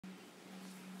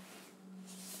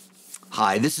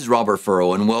Hi, this is Robert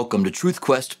Furrow, and welcome to Truth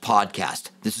Quest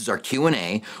Podcast. This is our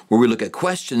Q&A, where we look at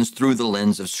questions through the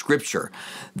lens of Scripture.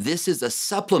 This is a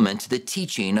supplement to the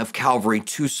teaching of Calvary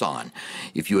Tucson.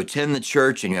 If you attend the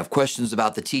church and you have questions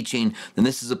about the teaching, then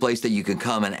this is a place that you can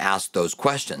come and ask those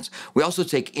questions. We also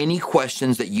take any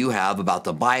questions that you have about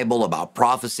the Bible, about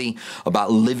prophecy,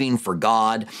 about living for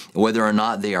God, whether or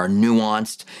not they are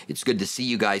nuanced. It's good to see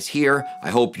you guys here. I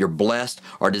hope you're blessed.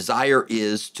 Our desire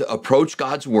is to approach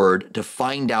God's Word to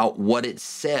find out what it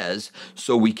says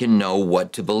so we can know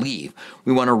what to believe.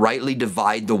 We want to rightly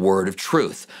divide the word of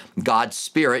truth. God's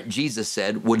Spirit, Jesus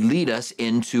said, would lead us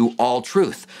into all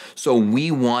truth. So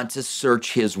we want to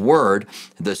search His Word.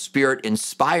 The Spirit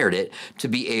inspired it to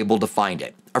be able to find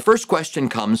it. Our first question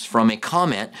comes from a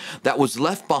comment that was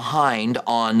left behind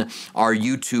on our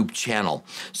YouTube channel.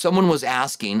 Someone was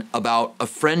asking about a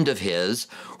friend of his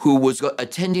who was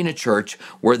attending a church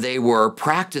where they were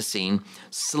practicing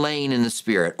slaying in the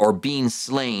Spirit or being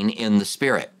slain in the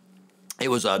Spirit. It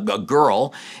was a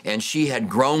girl, and she had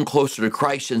grown closer to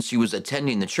Christ since she was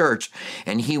attending the church,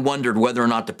 and he wondered whether or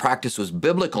not the practice was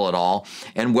biblical at all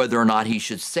and whether or not he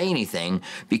should say anything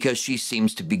because she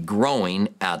seems to be growing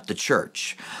at the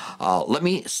church. Let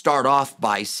me start off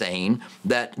by saying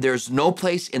that there's no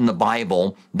place in the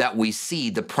Bible that we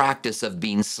see the practice of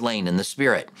being slain in the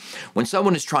Spirit. When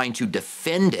someone is trying to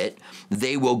defend it,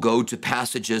 they will go to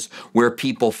passages where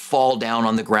people fall down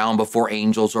on the ground before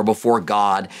angels or before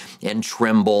God and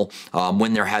tremble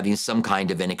when they're having some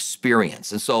kind of an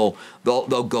experience. And so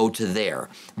they'll go to there.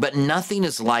 But nothing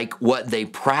is like what they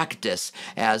practice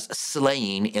as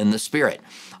slaying in the Spirit.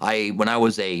 When I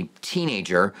was a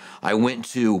teenager, I went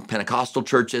to Pentecostal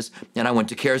churches and I went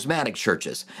to charismatic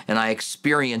churches, and I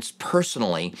experienced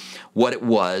personally what it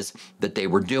was that they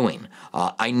were doing.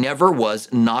 I never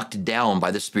was knocked down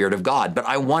by the Spirit of God, but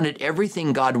I wanted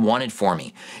everything God wanted for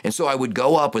me. And so I would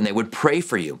go up and they would pray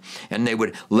for you, and they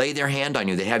would lay their hand on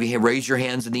you. They'd have you raise your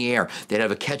hands in the air. They'd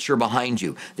have a catcher behind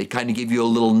you. They'd kind of give you a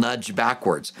little nudge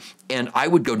backwards. And I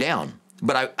would go down,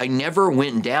 but I never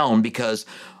went down because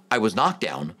I was knocked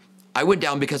down. I went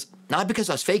down not because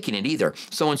I was faking it either.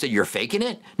 Someone said, "You're faking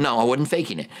it?" No, I wasn't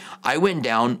faking it. I went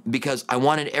down because I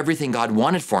wanted everything God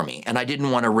wanted for me, and I didn't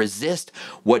want to resist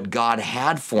what God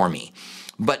had for me.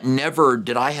 But never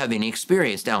did I have any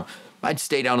experience. Now, I'd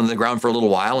stay down on the ground for a little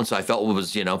while, and so I felt it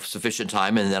was, sufficient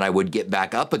time, and then I would get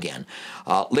back up again.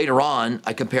 Later on,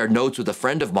 I compared notes with a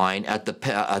friend of mine at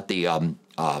the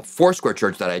Foursquare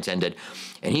church that I attended,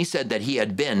 and he said that he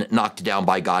had been knocked down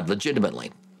by God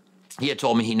legitimately. He had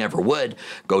told me he never would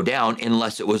go down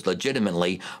unless it was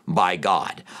legitimately by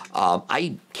God.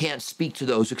 I can't speak to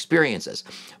those experiences,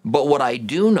 but what I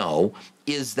do know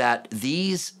is that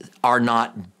these are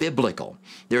not biblical.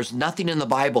 There's nothing in the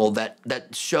Bible that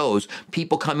shows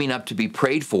people coming up to be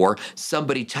prayed for,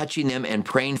 somebody touching them and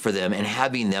praying for them and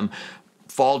having them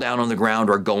fall down on the ground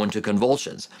or go into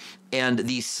convulsions. And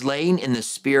these slaying in the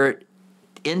Spirit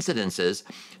incidences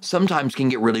sometimes can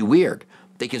get really weird.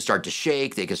 They can start to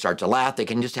shake, they can start to laugh, they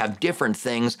can just have different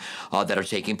things that are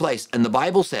taking place. And the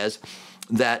Bible says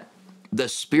that the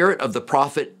spirit of the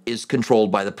prophet is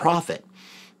controlled by the prophet.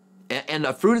 And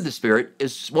a fruit of the Spirit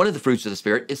one of the fruits of the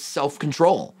Spirit is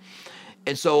self-control.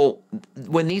 And so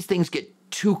when these things get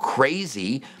too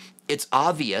crazy, it's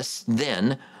obvious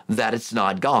then that it's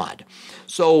not God.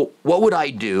 So what would I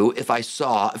do if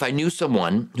I knew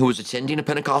someone who was attending a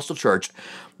Pentecostal church,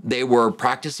 they were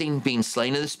practicing being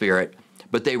slain in the Spirit,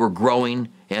 but they were growing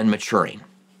and maturing?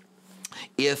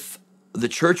 If the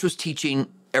church was teaching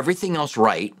everything else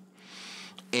right,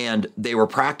 and they were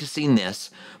practicing this,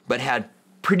 but had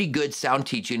pretty good sound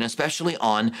teaching, especially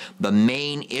on the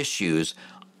main issues,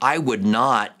 I would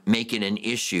not make it an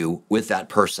issue with that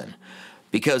person,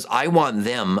 because I want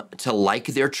them to like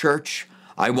their church.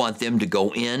 I want them to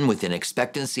go in with an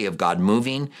expectancy of God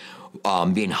moving,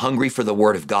 being hungry for the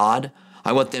Word of God.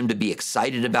 I want them to be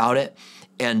excited about it,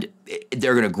 and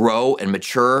they're going to grow and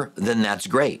mature, then that's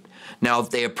great. Now, if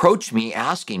they approach me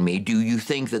asking me, do you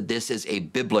think that this is a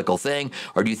biblical thing,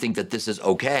 or do you think that this is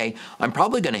okay? I'm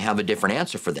probably going to have a different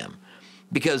answer for them,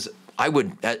 because I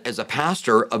would, as a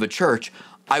pastor of a church,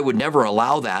 I would never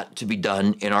allow that to be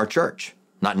done in our church.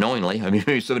 Not knowingly. I mean,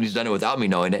 maybe somebody's done it without me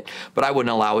knowing it, but I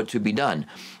wouldn't allow it to be done,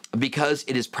 because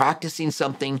it is practicing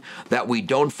something that we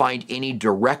don't find any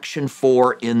direction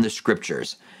for in the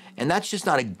Scriptures. And that's just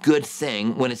not a good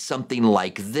thing when it's something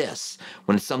like this,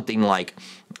 when it's something like,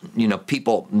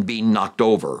 people being knocked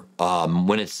over,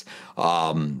 when it's,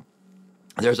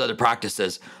 there's other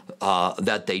practices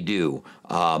that they do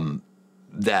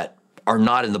that are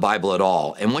not in the Bible at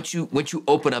all. And once you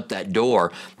open up that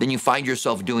door, then you find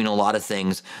yourself doing a lot of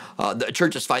things. The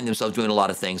churches find themselves doing a lot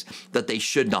of things that they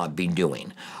should not be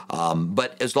doing.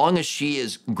 But as long as she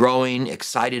is growing,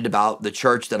 excited about the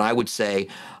church, then I would say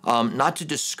not to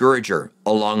discourage her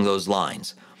along those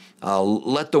lines.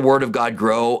 Let the Word of God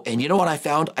grow. And you know what I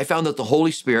found? I found that the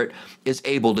Holy Spirit is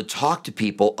able to talk to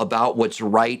people about what's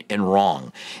right and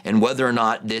wrong and whether or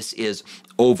not this is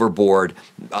overboard.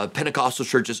 Pentecostal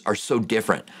churches are so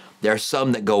different. There are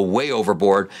some that go way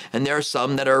overboard, and there are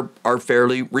some that are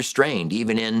fairly restrained,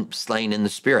 even in slaying in the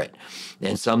Spirit,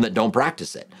 and some that don't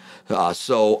practice it.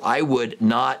 So I would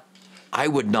not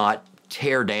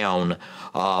tear down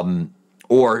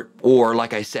or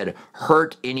like I said,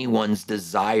 hurt anyone's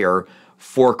desire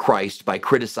for Christ by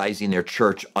criticizing their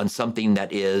church on something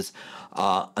that is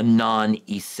a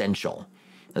non-essential.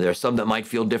 There are some that might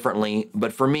feel differently,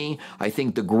 but for me, I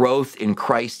think the growth in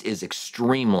Christ is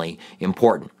extremely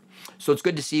important. So it's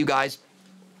good to see you guys.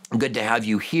 Good to have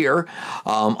you here.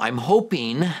 I'm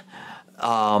hoping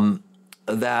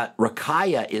that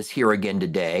Rakaya is here again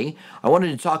today. I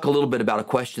wanted to talk a little bit about a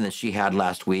question that she had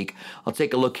last week. I'll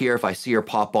take a look here. If I see her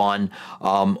pop on,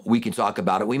 we can talk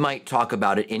about it. We might talk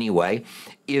about it anyway.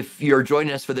 If you're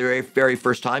joining us for the very, very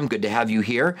first time, good to have you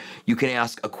here. You can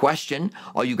ask a question.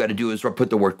 All you got to do is put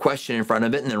the word question in front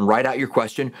of it and then write out your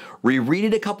question. Reread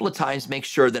it a couple of times, make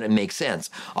sure that it makes sense.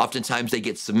 Oftentimes they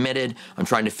get submitted. I'm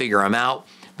trying to figure them out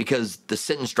because the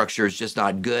sentence structure is just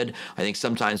not good. I think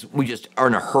sometimes we just are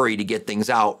in a hurry to get things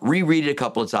out. Reread it a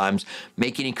couple of times,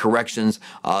 make any corrections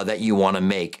that you want to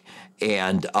make,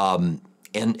 and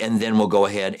then we'll go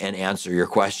ahead and answer your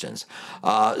questions.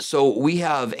 So we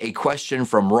have a question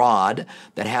from Rod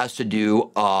that has to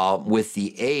do with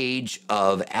the age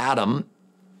of Adam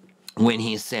when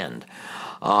he sinned.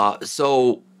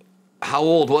 So how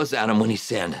old was Adam when he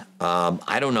sinned?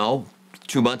 I don't know,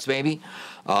 2 months maybe?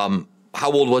 How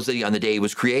old was he on the day he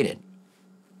was created?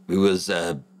 He was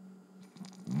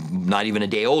not even a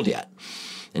day old yet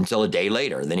until a day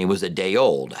later. Then he was a day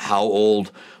old. How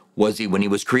old was he when he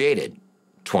was created?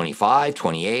 25,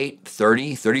 28,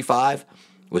 30, 35?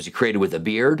 Was he created with a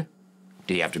beard?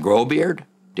 Did he have to grow a beard?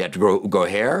 Did he have to grow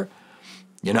hair?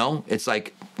 You know, it's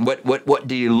like, what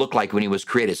did he look like when he was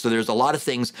created? So there's a lot of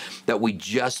things that we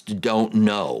just don't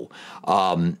know.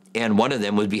 And one of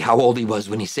them would be how old he was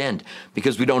when he sinned,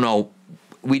 because we don't know.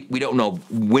 We don't know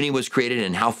when he was created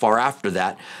and how far after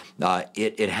that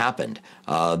it happened.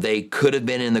 They could have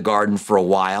been in the garden for a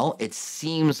while. It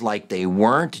seems like they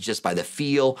weren't, just by the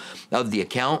feel of the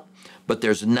account, but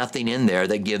there's nothing in there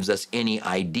that gives us any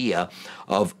idea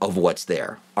of what's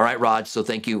there. All right, Rod, so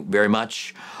thank you very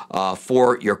much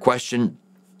for your question.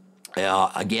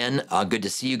 Again, good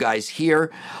to see you guys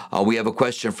here. We have a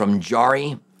question from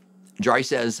Jari. Jari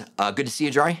says, good to see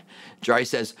you, Jari. Jari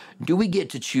says, do we get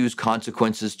to choose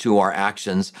consequences to our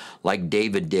actions like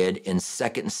David did in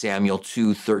 2 Samuel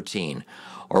 2:13?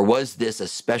 Or was this a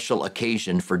special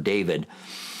occasion for David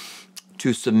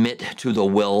to submit to the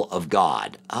will of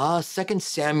God? 2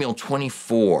 Samuel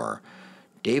 24,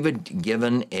 David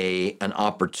given an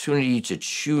opportunity to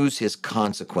choose his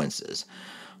consequences.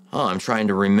 Oh, I'm trying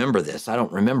to remember this. I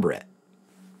don't remember it.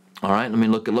 All right, let me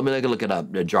look it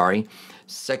up, Jari.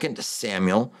 2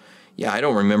 Samuel. Yeah, I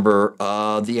don't remember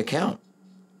the account.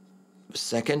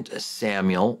 2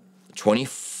 Samuel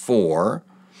 24.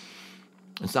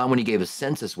 It's not when he gave a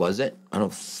census, was it? I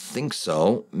don't think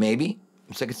so. Maybe.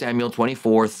 2 Samuel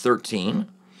 24:13.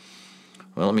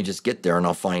 Well, let me just get there and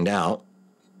I'll find out.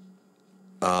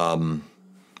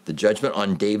 The judgment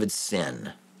on David's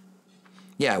sin.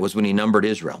 Yeah, it was when he numbered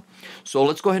Israel. So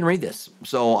let's go ahead and read this.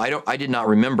 So I did not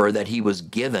remember that he was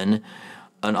given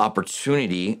an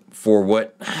opportunity for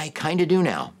what I kind of do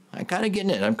now. I'm kind of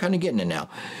getting it now.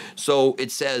 So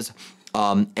it says,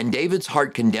 and David's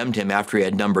heart condemned him after he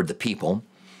had numbered the people.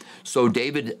 So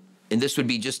David, and this would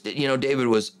be just, David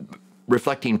was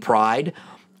reflecting pride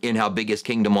in how big his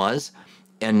kingdom was.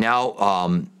 And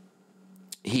now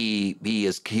he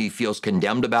feels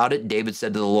condemned about it. David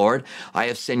said to the Lord, I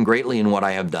have sinned greatly in what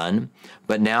I have done,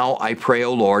 but now I pray,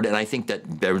 O Lord, and I think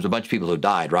that there was a bunch of people who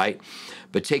died, right?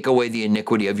 But take away the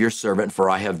iniquity of your servant, for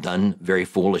I have done very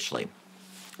foolishly.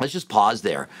 Let's just pause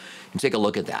there and take a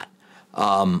look at that.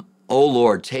 O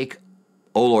Lord, take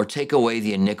away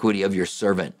the iniquity of your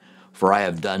servant, for I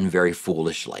have done very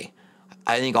foolishly.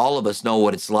 I think all of us know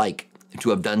what it's like to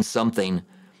have done something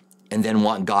and then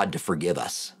want God to forgive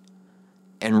us.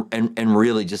 And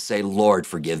really just say, Lord,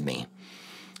 forgive me.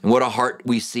 And what a heart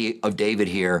we see of David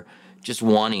here, just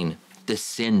wanting this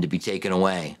sin to be taken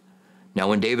away. Now,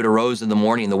 when David arose in the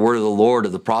morning, the word of the Lord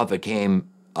of the prophet came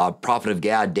prophet of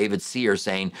Gad, David's seer,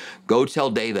 saying, "Go tell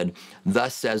David,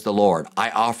 thus says the Lord, I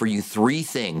offer you three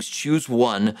things. Choose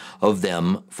one of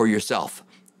them for yourself,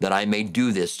 that I may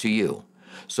do this to you."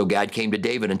 So Gad came to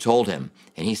David and told him,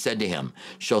 and he said to him,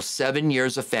 "Shall 7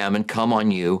 years of famine come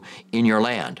on you in your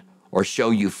land? Or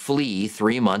shall you flee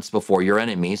 3 months before your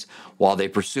enemies while they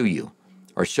pursue you?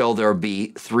 Or shall there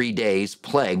be 3 days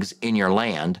plagues in your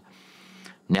land?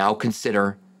 Now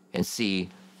consider and see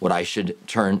what I should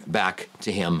turn back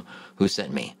to him who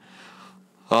sent me."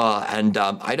 I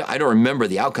don't remember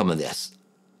the outcome of this.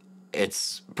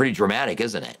 It's pretty dramatic,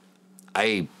 isn't it?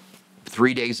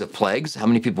 3 days of plagues. How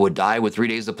many people would die with 3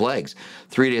 days of plagues?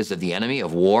 3 days of the enemy,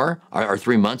 of war, or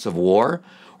 3 months of war,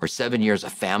 or 7 years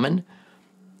of famine.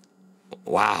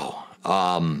 Wow.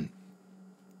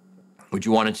 Would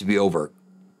you want it to be over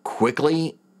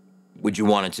quickly? Would you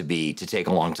want it to take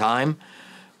a long time?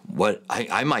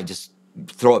 I might just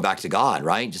throw it back to God,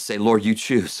 right? Just say, "Lord, you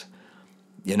choose.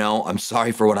 I'm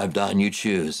sorry for what I've done. You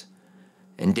choose."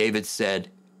 And David said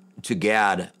to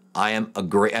Gad, I'm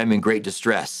in great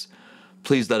distress.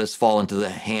 Please let us fall into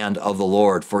the hand of the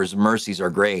Lord, for his mercies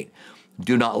are great.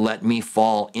 Do not let me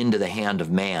fall into the hand of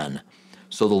man.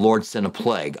 So the Lord sent a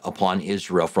plague upon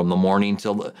Israel from the morning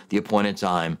till the appointed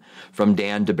time, from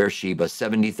Dan to Beersheba.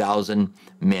 70,000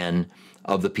 men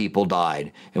of the people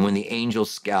died. And when the angel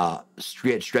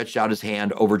stretched out his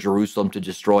hand over Jerusalem to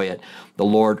destroy it, the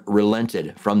Lord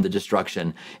relented from the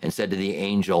destruction and said to the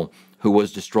angel who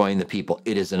was destroying the people,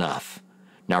 "It is enough.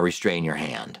 Now restrain your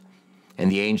hand." And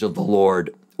the angel of the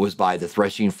Lord was by the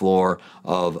threshing floor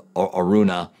of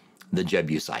Araunah the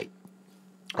Jebusite.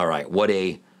 All right, what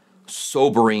a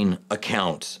sobering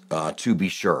account, to be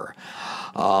sure.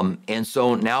 And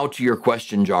so now to your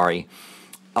question, Jari.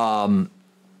 I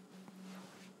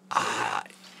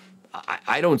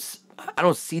don't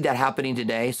see that happening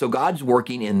today. So God's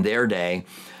working in their day.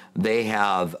 They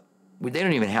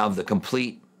don't even have the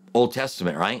complete Old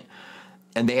Testament, right?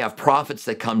 And they have prophets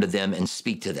that come to them and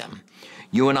speak to them.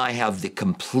 You and I have the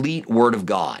complete Word of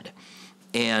God,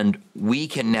 and we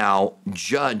can now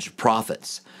judge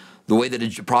prophets. The way that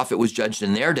a prophet was judged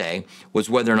in their day was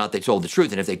whether or not they told the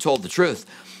truth. And if they told the truth,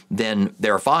 then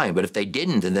they're fine. But if they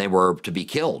didn't, then they were to be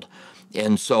killed.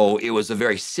 And so it was a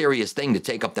very serious thing to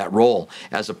take up that role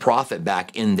as a prophet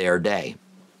back in their day.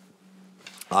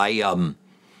 I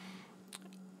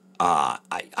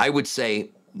would say,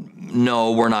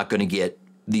 no, we're not going to get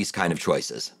these kind of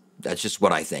choices. That's just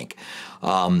what I think.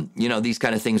 These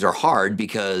kind of things are hard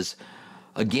because,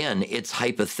 again, it's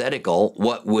hypothetical.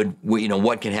 What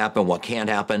can happen, what can't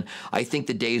happen. I think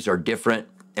the days are different,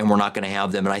 and we're not going to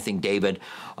have them. And I think David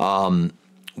had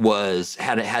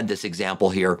this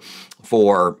example here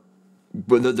for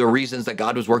the reasons that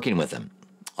God was working with him.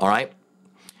 All right.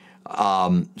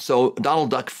 So Donald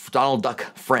Duck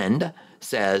Friend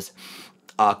says,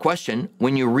 question: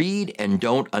 when you read and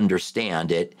don't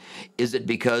understand it, is it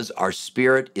because our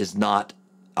spirit is not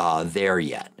there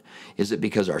yet? Is it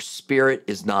because our spirit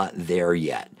is not there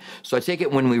yet? So I take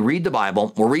it when we read the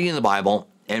Bible, we're reading the Bible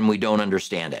and we don't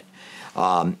understand it.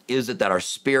 Is it that our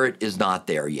spirit is not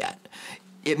there yet?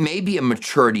 It may be a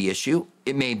maturity issue.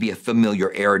 It may be a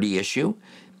familiarity issue.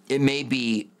 It may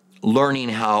be learning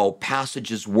how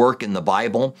passages work in the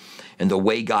Bible and the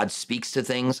way God speaks to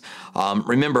things.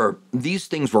 Remember, these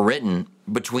things were written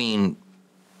between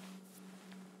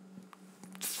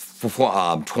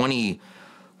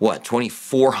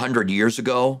 2,400 years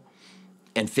ago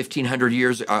and 1,500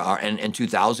 years and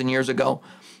 2,000 years ago.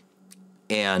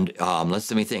 And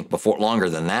let me think, longer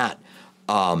than that.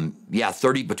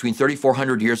 Between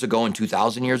 3,400 years ago and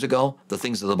 2,000 years ago, the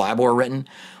things of the Bible were written.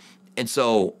 And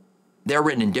so they're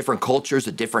written in different cultures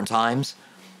at different times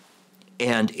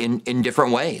and in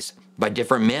different ways by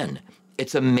different men.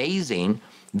 It's amazing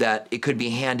that it could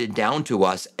be handed down to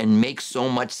us and make so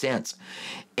much sense,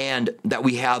 and that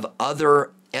we have other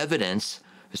evidence,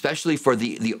 especially for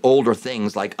the older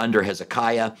things like under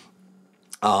Hezekiah,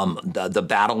 the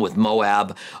battle with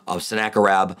Moab of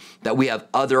Sennacherib, that we have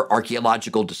other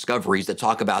archaeological discoveries that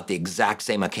talk about the exact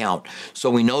same account.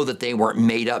 So we know that they weren't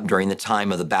made up during the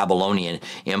time of the Babylonian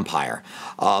Empire.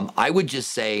 I would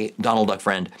just say, Donald Duck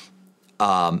Friend,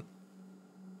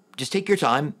 just take your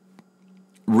time,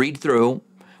 read through.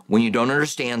 When you don't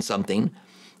understand something,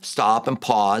 stop and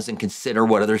pause and consider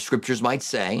what other scriptures might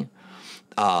say.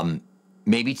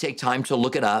 Maybe take time to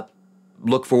look it up.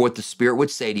 Look for what the Spirit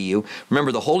would say to you.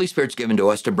 Remember, the Holy Spirit's given to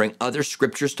us to bring other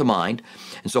scriptures to mind.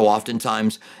 And so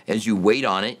oftentimes, as you wait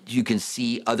on it, you can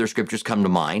see other scriptures come to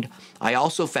mind. I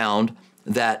also found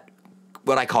that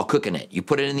what I call cooking it. You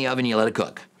put it in the oven, you let it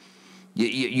cook.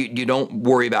 You don't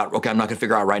worry about, okay, I'm not going to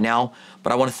figure out right now,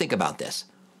 but I want to think about this.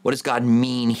 What does God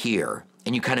mean here?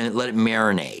 And you kind of let it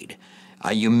marinate.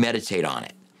 You meditate on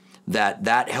it.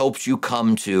 That helps you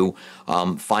come to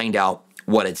find out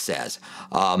what it says.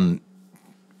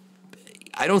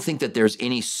 I don't think that there's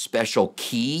any special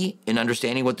key in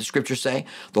understanding what the scriptures say.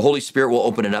 The Holy Spirit will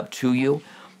open it up to you,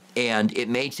 and it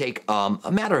may take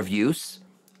a matter of use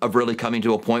of really coming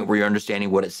to a point where you're understanding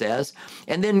what it says.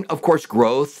 And then, of course,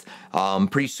 growth.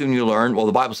 Pretty soon you learn, well,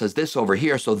 the Bible says this over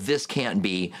here, so this can't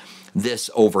be this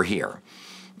over here.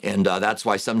 And that's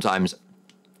why sometimes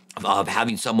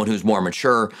having someone who's more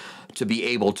mature to be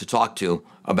able to talk to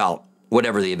about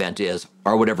whatever the event is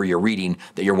or whatever you're reading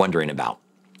that you're wondering about.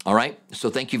 All right,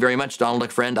 so thank you very much,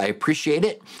 Donald, friend. I appreciate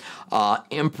it.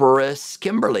 Empress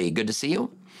Kimberly, good to see you.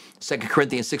 2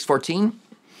 Corinthians 6:14.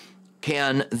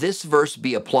 Can this verse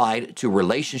be applied to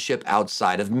relationship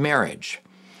outside of marriage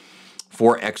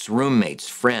for ex-roommates,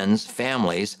 friends,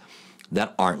 families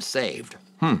that aren't saved?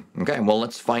 Okay, well,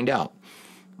 let's find out.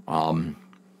 I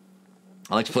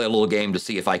like to play a little game to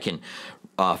see if I can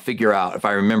figure out, if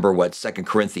I remember what 2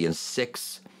 Corinthians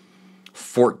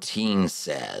 6:14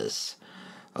 says.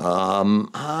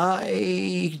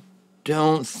 I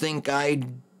don't think I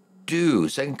do.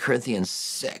 2 Corinthians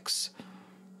 6.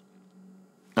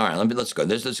 All right, let's go.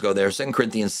 Let's go there. 2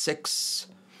 Corinthians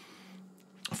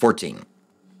 6:14.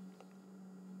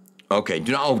 Okay,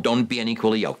 don't be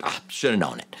unequally yoked. Should have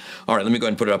known it. All right, let me go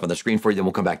ahead and put it up on the screen for you, then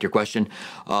we'll come back to your question.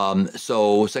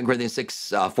 So 2 Corinthians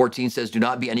 6:14 says, do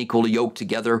not be unequally yoked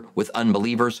together with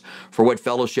unbelievers, for what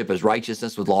fellowship is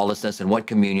righteousness with lawlessness, and what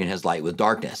communion has light with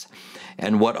darkness?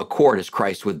 And what accord is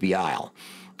Christ with Belial?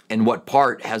 And what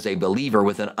part has a believer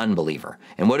with an unbeliever?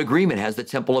 And what agreement has the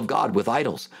temple of God with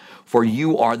idols? For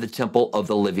you are the temple of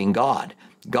the living God.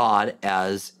 God,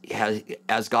 as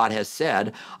God has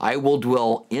said, I will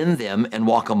dwell in them and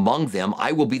walk among them.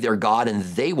 I will be their God, and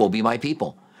they will be my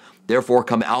people. Therefore,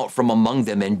 come out from among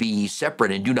them and be ye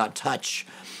separate, and do not touch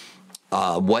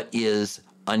what is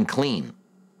unclean,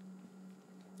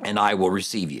 and I will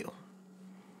receive you.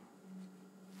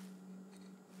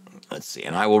 Let's see,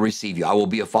 and I will receive you. I will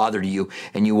be a father to you,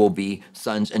 and you will be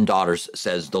sons and daughters,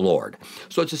 says the Lord.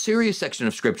 So it's a serious section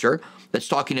of Scripture that's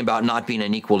talking about not being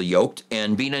unequally yoked,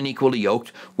 and being unequally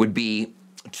yoked would be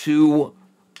two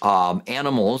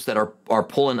animals that are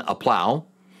pulling a plow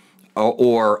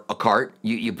or a cart.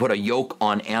 You put a yoke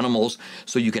on animals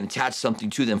so you can attach something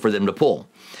to them for them to pull.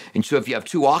 And so if you have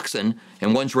two oxen,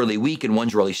 and one's really weak and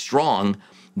one's really strong,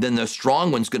 then the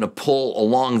strong one's going to pull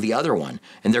along the other one,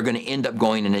 and they're going to end up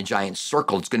going in a giant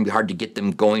circle. It's going to be hard to get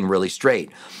them going really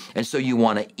straight. And so you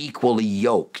want an equally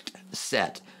yoked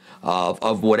set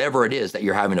of whatever it is that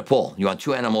you're having to pull. You want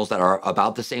two animals that are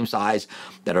about the same size,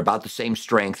 that are about the same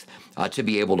strength, to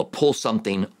be able to pull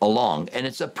something along. And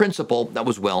it's a principle that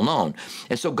was well known.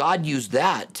 And so God used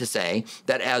that to say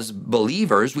that as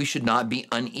believers, we should not be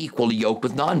unequally yoked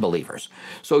with non-believers.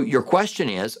 So your question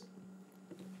is,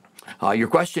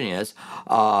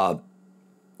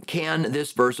 can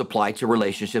this verse apply to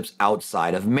relationships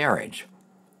outside of marriage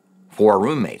for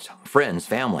roommates, friends,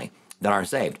 family that aren't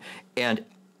saved? And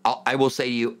I will say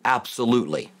to you,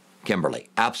 absolutely, Kimberly,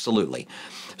 absolutely.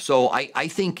 So I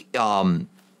think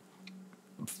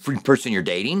for the person you're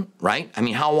dating, right? I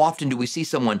mean, how often do we see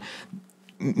someone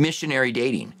missionary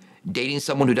dating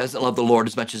someone who doesn't love the Lord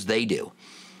as much as they do?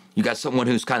 You got someone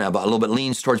who's kind of a little bit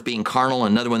leans towards being carnal,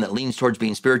 and another one that leans towards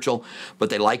being spiritual, but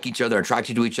they like each other,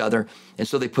 attracted to each other, and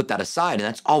so they put that aside, and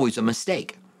that's always a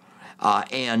mistake.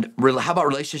 And how about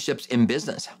relationships in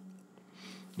business?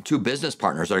 Two business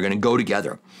partners that are going to go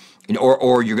together,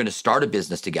 or you're going to start a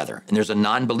business together, and there's a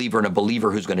non-believer and a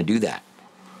believer who's going to do that.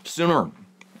 Sooner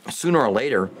or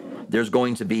later, there's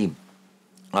going to be,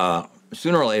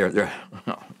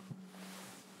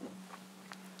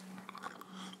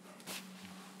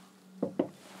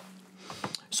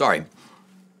 Sorry.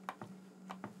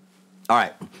 All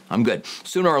right, I'm good.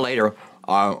 Sooner or later,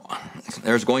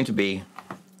 there's going to be,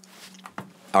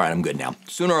 all right, I'm good now.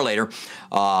 Sooner or later,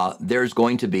 there's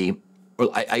going to be,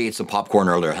 I ate some popcorn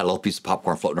earlier. I had a little piece of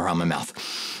popcorn floating around my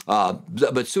mouth.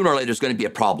 But sooner or later, there's going to be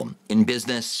a problem in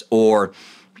business or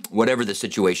whatever the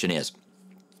situation is.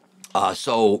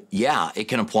 So, yeah, it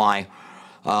can apply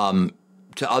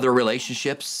to other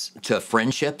relationships, to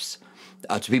friendships,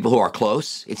 to people who are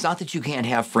close. It's not that you can't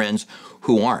have friends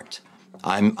who aren't.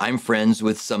 I'm friends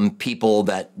with some people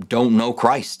that don't know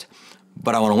Christ,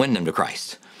 but I want to win them to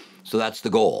Christ. So that's the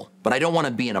goal. But I don't want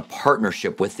to be in a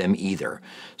partnership with them either.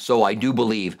 So I do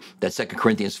believe that 2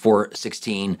 Corinthians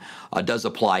 4:16 does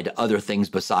apply to other things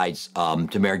besides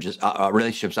to marriages,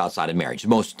 relationships outside of marriage,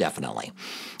 most definitely.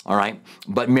 All right.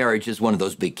 But marriage is one of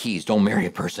those big keys. Don't marry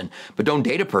a person, but don't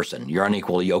date a person you're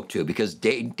unequally yoked to, because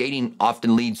dating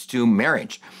often leads to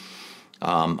marriage.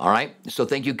 All right. So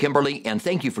thank you, Kimberly. And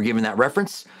thank you for giving that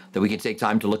reference that we can take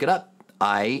time to look it up.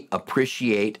 I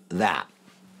appreciate that.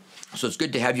 So it's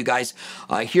good to have you guys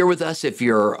here with us. If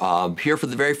you're here for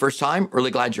the very first time,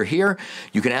 really glad you're here.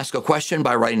 You can ask a question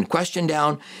by writing the question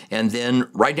down, and then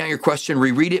write down your question,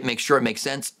 reread it, make sure it makes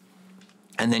sense,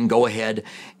 and then go ahead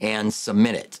and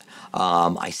submit it.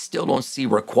 I still don't see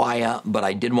Raquaya, but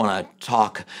I did want to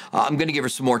talk. I'm going to give her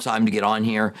some more time to get on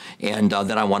here, and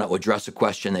then I want to address a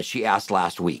question that she asked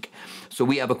last week. So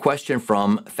we have a question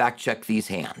from Fact Check These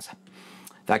Hands.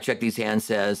 Fact Check These Hands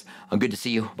says, good to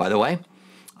see you, by the way.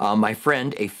 My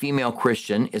friend, a female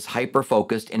Christian, is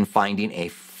hyper-focused in finding a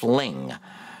fling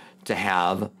to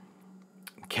have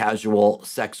casual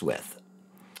sex with.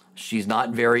 She's not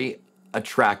very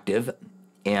attractive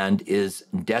and is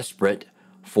desperate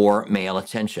for male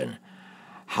attention.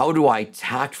 How do I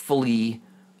tactfully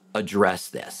address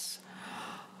this?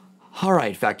 All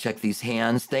right, Fact Check These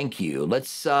Hands. Thank you.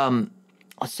 Let's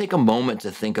take a moment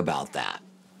to think about that.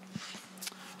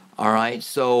 All right,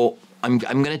 so I'm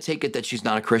going to take it that she's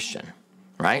not a Christian,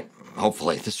 right?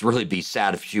 Hopefully. This would really be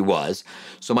sad if she was.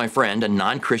 So my friend, a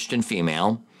non-Christian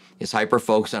female, is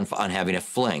hyper-focused on having a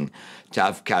fling to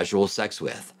have casual sex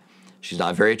with. She's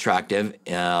not very attractive,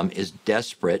 is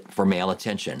desperate for male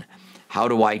attention. How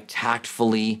do I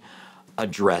tactfully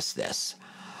address this?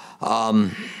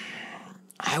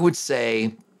 I would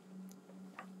say,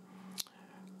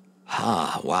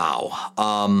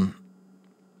 wow.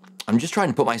 I'm just trying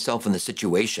to put myself in the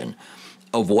situation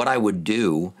of what I would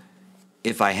do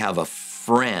if I have a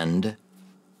friend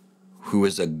who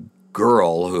is a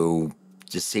girl who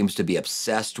just seems to be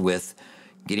obsessed with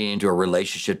getting into a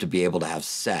relationship to be able to have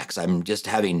sex. I'm just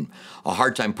having a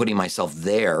hard time putting myself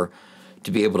there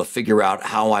to be able to figure out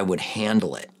how I would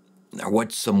handle it, or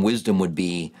what some wisdom would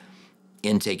be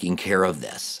in taking care of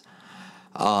this.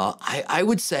 I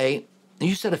would say,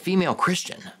 you said a female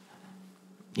Christian.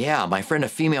 Yeah, my friend, a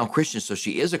female Christian, so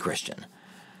she is a Christian.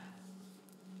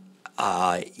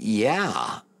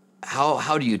 Yeah.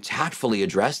 How do you tactfully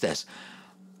address this?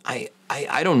 I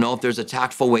don't know if there's a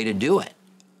tactful way to do it.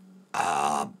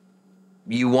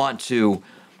 You want to,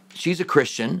 she's a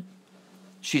Christian,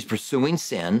 she's pursuing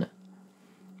sin,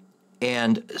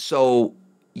 and so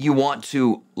you want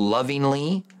to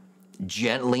lovingly,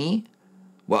 gently,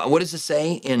 well, what does it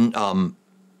say in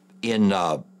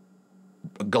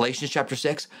Galatians chapter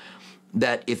 6,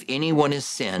 that if anyone is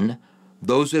sin,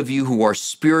 those of you who are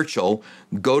spiritual,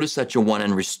 go to such a one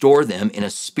and restore them in a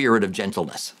spirit of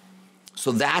gentleness.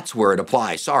 So that's where it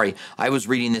applies. Sorry, I was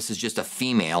reading this as just a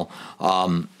female,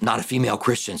 not a female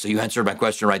Christian. So you answered my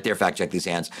question right there, Fact Check These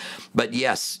Hands. But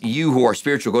yes, you who are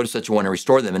spiritual, go to such a one and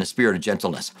restore them in a spirit of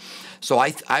gentleness. So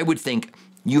I would think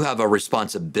you have a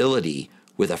responsibility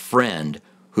with a friend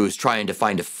who's trying to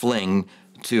find a fling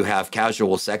to have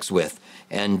casual sex with,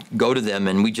 and go to them.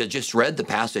 And we just read the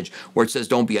passage where it says,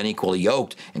 don't be unequally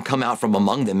yoked, and come out from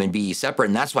among them and be separate.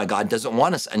 And that's why God doesn't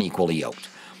want us unequally yoked.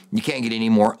 You can't get any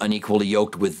more unequally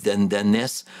yoked with than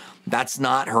this. That's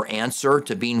not her answer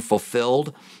to being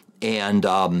fulfilled. And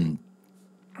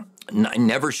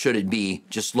never should it be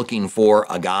just looking for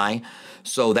a guy.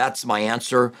 So that's my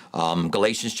answer.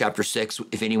 Galatians chapter 6,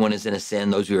 if anyone is in a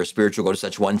sin, those who are spiritual, go to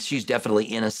such one. She's definitely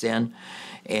in a sin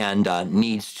and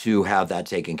needs to have that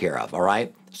taken care of, all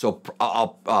right? So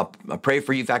I'll pray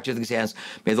for you, Fact Check These Hands.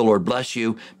 May the Lord bless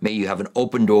you. May you have an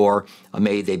open door.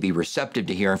 May they be receptive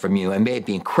to hearing from you, and may it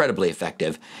be incredibly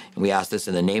effective. And we ask this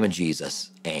in the name of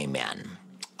Jesus. Amen.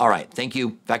 All right. Thank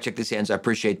you, Fact Check These Hands. I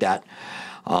appreciate that.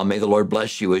 May the Lord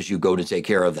bless you as you go to take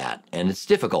care of that. And it's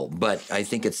difficult, but I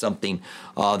think it's something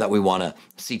that we want to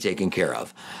see taken care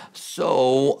of.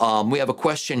 So we have a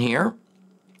question here.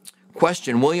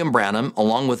 Question, William Branham,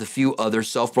 along with a few others,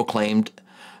 self-proclaimed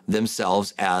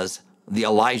themselves as the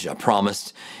Elijah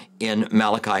promised in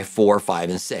Malachi 4, 5,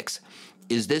 and 6.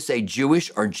 Is this a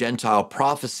Jewish or Gentile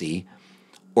prophecy,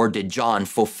 or did John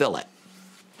fulfill it?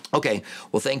 Okay,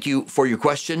 well, thank you for your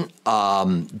question.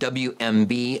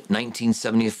 WMB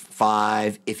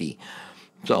 1975 iffy.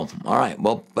 So, all right,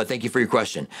 well, but thank you for your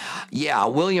question. Yeah,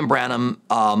 William Branham,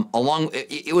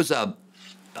 it was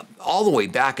all the way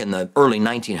back in the early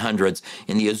 1900s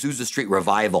in the Azusa Street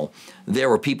Revival, there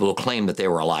were people who claimed that they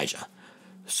were Elijah.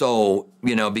 So,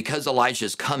 because Elijah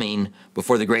is coming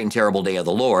before the great and terrible day of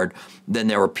the Lord, then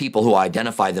there were people who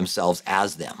identify themselves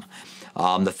as them.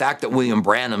 The fact that William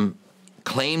Branham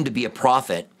claimed to be a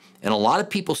prophet, and a lot of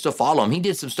people still follow him. He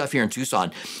did some stuff here in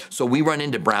Tucson, so we run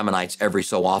into Brahmanites every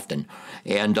so often,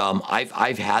 and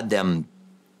I've had them,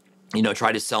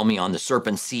 try to sell me on the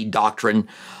serpent seed doctrine,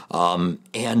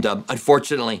 and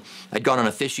unfortunately, I'd gone on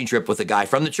a fishing trip with a guy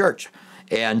from the church,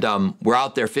 and we're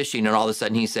out there fishing, and all of a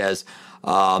sudden he says,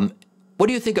 "What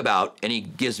do you think about?" And he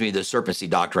gives me the serpent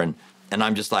seed doctrine, and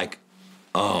I'm just like,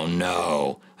 "Oh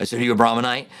no!" I said, "Are you a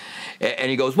Brahmanite?" And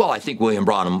he goes, "Well, I think William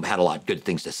Branham had a lot of good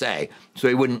things to say," so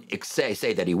he wouldn't say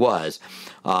that he was,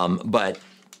 but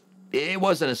it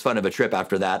wasn't as fun of a trip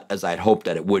after that as I'd hoped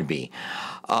that it would be.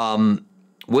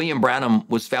 William Branham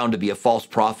was found to be a false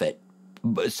prophet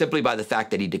simply by the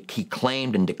fact that he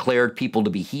claimed and declared people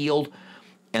to be healed,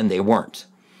 and they weren't.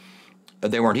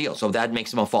 They weren't healed, so that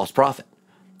makes him a false prophet.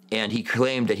 And he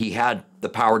claimed that he had the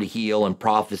power to heal and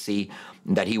prophecy,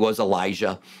 that he was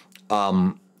Elijah.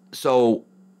 So,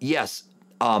 yes,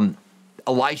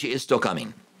 Elijah is still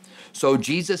coming. So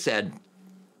Jesus said,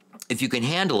 if you can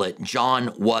handle it,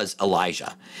 John was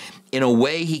Elijah. In a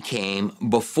way, he came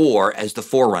before as the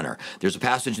forerunner. There's a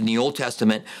passage in the Old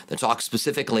Testament that talks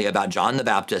specifically about John the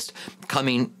Baptist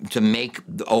coming to make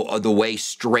the way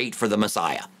straight for the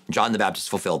Messiah. John the Baptist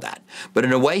fulfilled that. But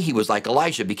in a way, he was like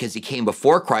Elijah because he came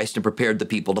before Christ and prepared the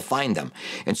people to find them.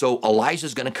 And so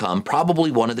Elijah's going to come,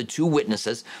 probably one of the two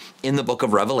witnesses in the book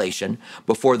of Revelation,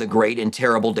 before the great and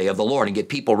terrible day of the Lord and get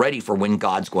people ready for when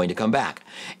God's going to come back.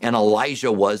 And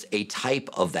Elijah was a type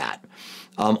of that.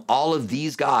 All of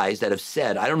these guys that have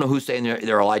said, I don't know who's saying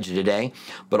they're Elijah today,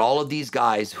 but all of these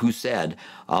guys who said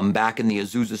back in the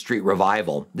Azusa Street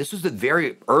revival, this was the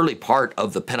very early part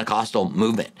of the Pentecostal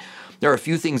movement. There are a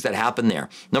few things that happened there.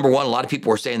 Number one, a lot of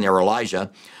people were saying they were Elijah.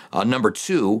 Number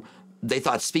two, they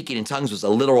thought speaking in tongues was a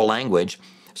literal language.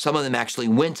 Some of them actually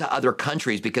went to other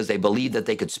countries because they believed that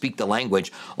they could speak the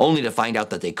language, only to find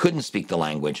out that they couldn't speak the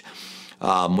language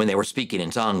when they were speaking in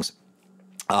tongues.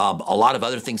 A lot of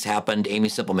other things happened. Amy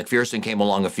Simple McPherson came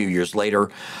along a few years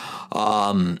later.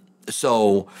 Thank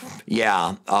you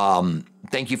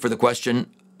for the question.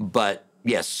 But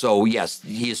yes,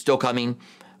 he is still coming,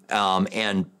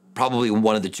 and probably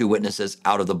one of the two witnesses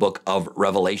out of the book of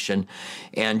Revelation.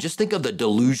 And just think of the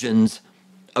delusions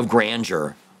of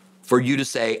grandeur for you to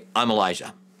say, I'm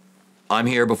Elijah. I'm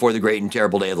here before the great and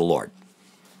terrible day of the Lord,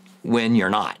 when you're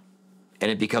not.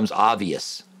 And it becomes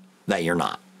obvious that you're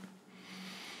not.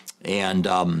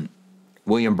 And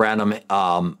William Branham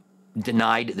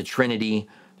denied the Trinity.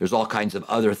 There's all kinds of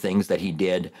other things that he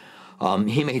did.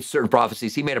 He made certain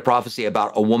prophecies. He made a prophecy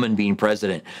about a woman being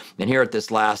president. And here at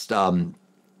this last,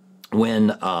 when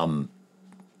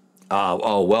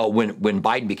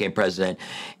Biden became president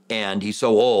and he's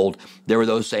so old, there were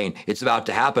those saying, it's about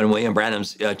to happen. William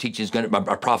Branham's teaching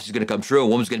prophecy is going to come true. A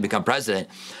woman's going to become president.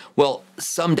 Well,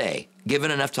 someday, given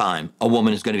enough time, a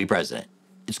woman is going to be president.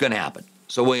 It's going to happen.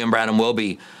 So William Branham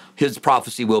his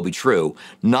prophecy will be true,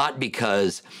 not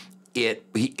because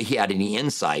he had any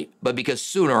insight, but because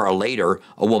sooner or later,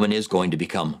 a woman is going to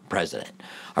become president.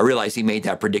 I realize he made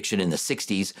that prediction in the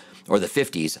 60s or the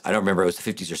 50s. I don't remember if it was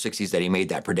the 50s or 60s that he made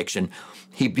that prediction.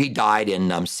 He died in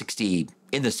the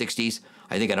 60s,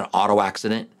 I think, in an auto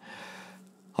accident.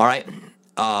 All right.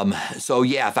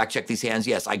 Fact check these hands.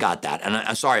 Yes, I got that. And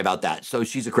I'm sorry about that. So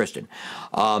she's a Christian.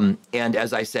 And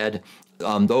as I said,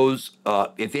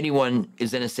 if anyone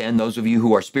is in a sin, those of you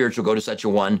who are spiritual, go to such a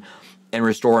one and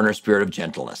restore in a spirit of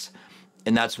gentleness.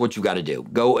 And that's what you got to do.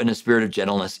 Go in a spirit of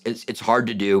gentleness. It's hard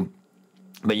to do,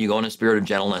 but you go in a spirit of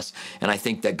gentleness. And I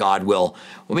think that God will,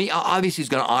 obviously he's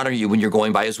going to honor you when you're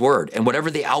going by his word. And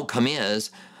whatever the outcome is,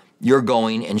 you're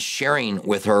going and sharing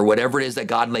with her whatever it is that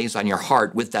God lays on your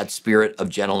heart with that spirit of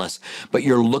gentleness. But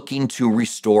you're looking to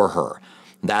restore her.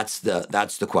 That's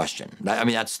the question.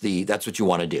 That's what you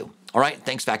want to do. All right.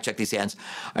 Thanks. Fact check these hands.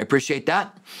 I appreciate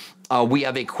that. We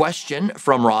have a question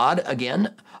from Rod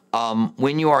again.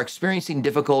 When you are experiencing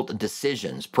difficult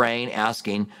decisions, praying,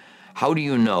 asking, how do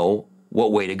you know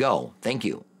what way to go? Thank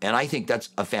you. And I think that's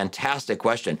a fantastic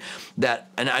question.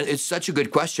 It's such a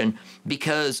good question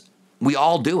because we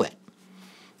all do it.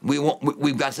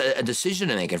 We've got a decision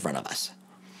to make in front of us.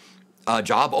 A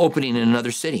job opening in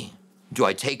another city. Do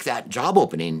I take that job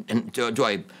opening and do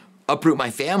I uproot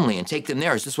my family and take them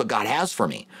there? Is this what God has for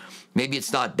me? Maybe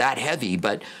it's not that heavy,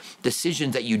 but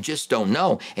decisions that you just don't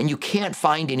know, and you can't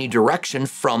find any direction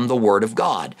from the Word of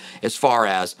God as far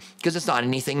as, because it's not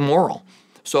anything moral.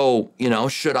 So,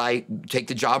 should I take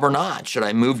the job or not? Should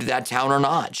I move to that town or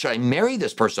not? Should I marry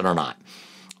this person or not?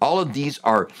 All of these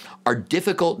are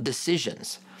difficult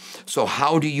decisions. So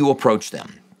how do you approach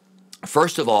them?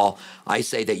 First of all, I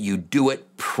say that you do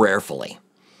it prayerfully,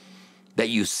 that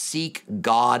you seek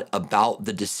God about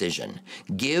the decision.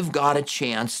 Give God a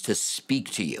chance to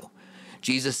speak to you.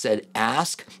 Jesus said,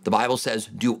 ask. The Bible says,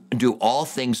 do all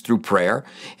things through prayer,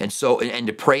 and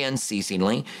to pray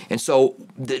unceasingly. And so,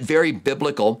 very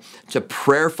biblical to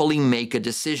prayerfully make a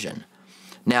decision.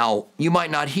 Now, you might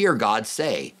not hear God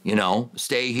say,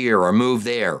 stay here or move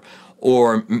there,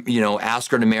 or,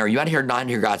 ask her to marry. You might not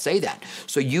hear God say that.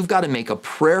 So you've got to make a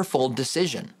prayerful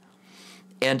decision.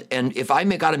 And if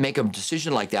got to make a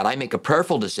decision like that, I make a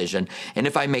prayerful decision. And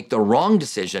if I make the wrong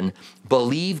decision,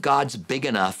 believe God's big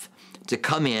enough to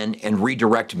come in and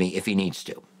redirect me if he needs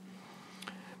to.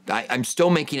 I'm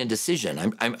still making a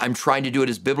decision. I'm trying to do it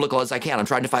as biblical as I can. I'm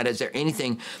trying to find out, is there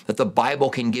anything that the Bible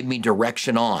can give me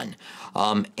direction on?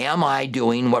 Am I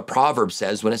doing what Proverbs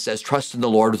says when it says, trust in the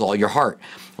Lord with all your heart.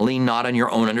 Lean not on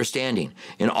your own understanding.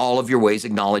 In all of your ways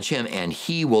acknowledge him, and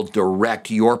he will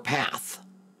direct your path.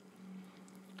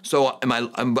 So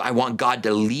I want God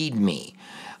to lead me.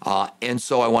 And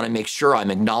so I want to make sure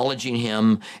I'm acknowledging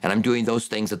him and I'm doing those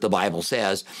things that the Bible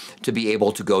says to be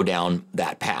able to go down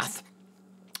that path.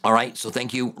 All right, so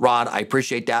thank you, Rod. I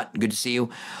appreciate that. Good to see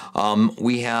you.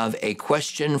 We have a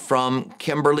question from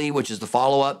Kimberly, which is the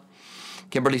follow-up.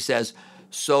 Kimberly says,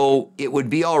 so it would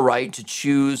be all right to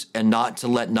choose and not to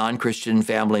let non-Christian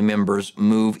family members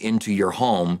move into your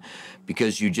home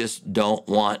because you just don't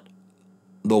want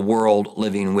the world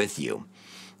living with you,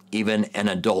 even an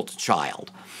adult child.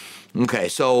 Okay,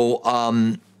 so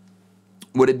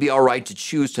would it be all right to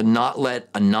choose to not let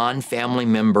a non-family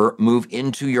member move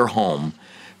into your home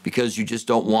because you just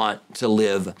don't want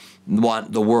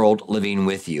the world living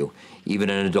with you, even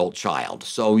an adult child?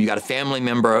 So you got a family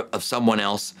member of someone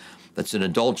else that's an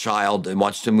adult child that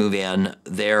wants to move in.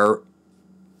 They're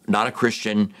not a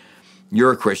Christian.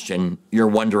 You're a Christian. You're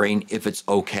wondering if it's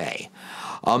okay.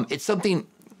 It's something,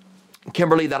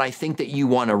 Kimberly, that I think that you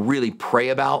want to really pray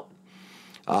about.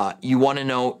 You want to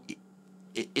know,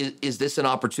 is this an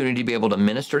opportunity to be able to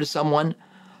minister to someone?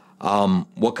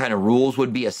 What kind of rules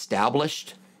would be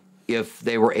established if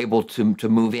they were able to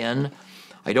move in?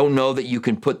 I don't know that you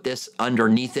can put this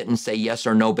underneath it and say yes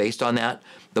or no based on that.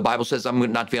 The Bible says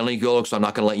I'm not feeling good, so I'm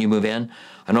not going to let you move in.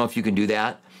 I don't know if you can do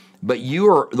that. But you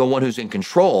are the one who's in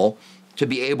control to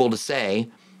be able to say,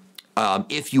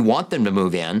 if you want them to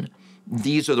move in,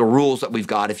 these are the rules that we've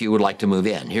got if you would like to move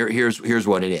in. Here's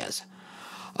what it is.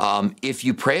 If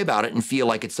you pray about it and feel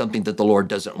like it's something that the Lord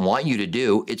doesn't want you to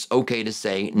do, it's okay to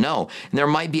say no. And there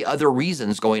might be other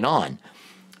reasons going on.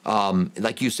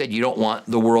 Like you said, you don't want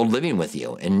the world living with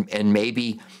you. And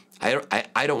maybe,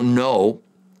 I don't know,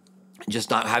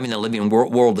 just not having the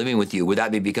world living with you, would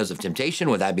that be because of temptation?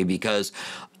 Would that be because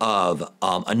of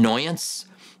annoyance?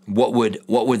 What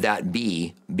would that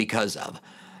be because of?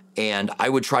 And I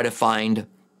would try to find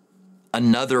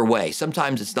another way.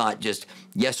 Sometimes it's not just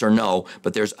yes or no,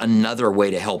 but there's another way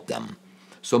to help them.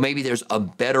 So maybe there's a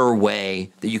better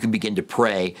way that you can begin to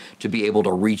pray to be able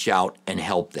to reach out and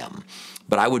help them.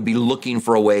 But I would be looking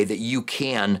for a way that you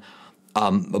can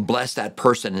bless that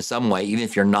person in some way, even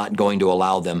if you're not going to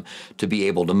allow them to be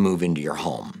able to move into your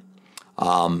home.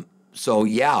 So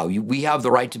yeah, we have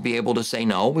the right to be able to say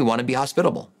no. We want to be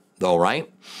hospitable, though,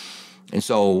 right? And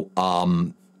so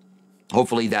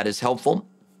hopefully that is helpful.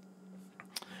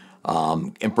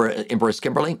 Empress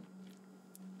Kimberly.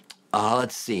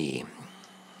 Let's see.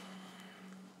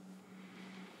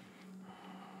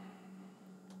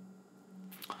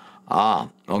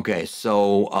 Okay.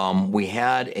 So we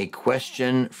had a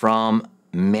question from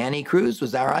Manny Cruz.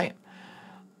 Was that right?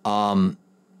 All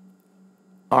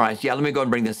right. Yeah, let me go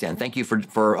and bring this in. Thank you for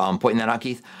pointing that out,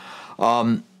 Keith.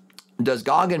 Does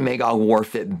Gog and Magog war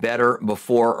fit better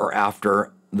before or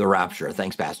after the rapture?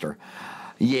 Thanks, Pastor.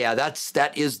 Yeah,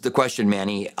 that is the question,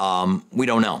 Manny. We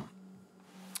don't know.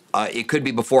 It could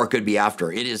be before, it could be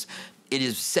after. It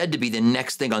is said to be the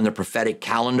next thing on the prophetic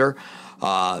calendar.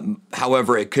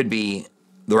 However, the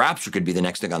rapture could be the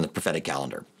next thing on the prophetic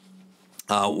calendar.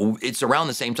 It's around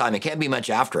the same time. It can't be much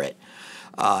after it.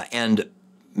 And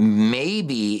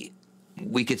maybe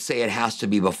we could say it has to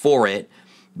be before it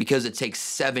because it takes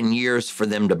 7 years for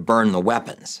them to burn the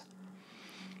weapons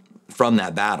from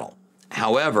that battle.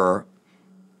 However,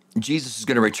 Jesus is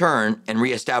going to return and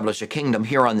reestablish a kingdom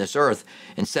here on this earth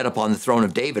and set up on the throne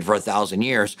of David for 1,000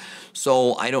 years.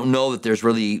 So I don't know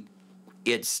that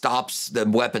it stops the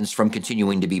weapons from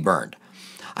continuing to be burned.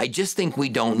 I just think we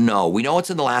don't know. We know it's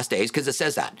in the last days because it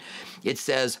says that. It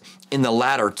says in the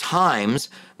latter times,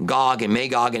 Gog and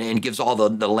Magog, and gives all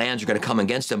the lands are going to come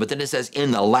against him. But then it says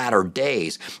in the latter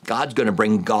days, God's going to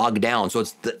bring Gog down. So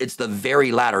it's the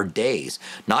very latter days,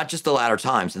 not just the latter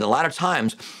times. In the latter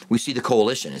times, we see the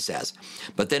coalition, it says.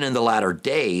 But then in the latter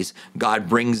days, God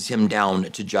brings him down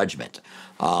to judgment.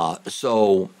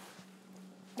 Does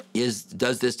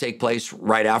this take place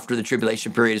right after the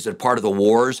tribulation period? Is it part of the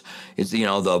wars? Is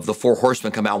the four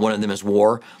horsemen come out? One of them is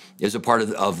war. Is it part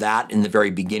of that in the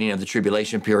very beginning of the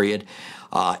tribulation period?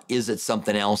 Is it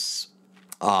something else?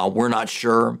 We're not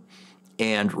sure.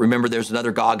 And remember, there's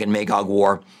another Gog and Magog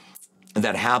war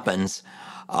that happens.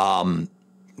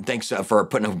 Thanks for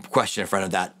putting a question in front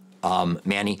of that,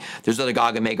 Manny. There's another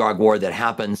Gog and Magog war that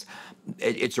happens.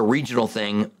 It's a regional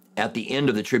thing. At the end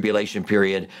of the tribulation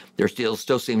period, there still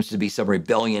seems to be some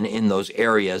rebellion in those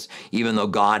areas, even though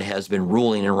God has been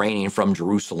ruling and reigning from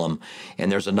Jerusalem. And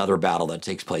there's another battle that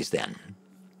takes place then.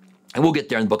 And we'll get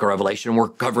there in the book of Revelation. We're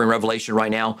covering Revelation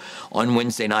right now on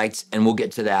Wednesday nights, and we'll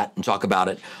get to that and talk about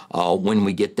it when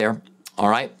we get there. All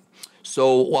right?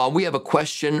 So we have a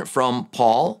question from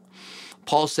Paul.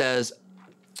 Paul says,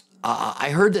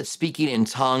 I heard that speaking in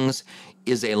tongues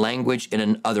is a language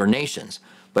in other nations.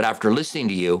 But after listening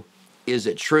to you, is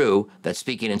it true that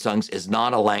speaking in tongues is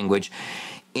not a language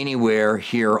anywhere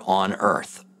here on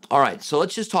earth? All right, so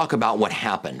let's just talk about what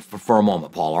happened for a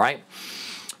moment, Paul, all right?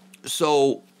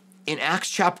 So in Acts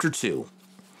chapter 2,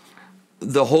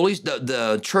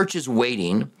 the church is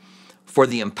waiting for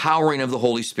the empowering of the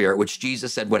Holy Spirit, which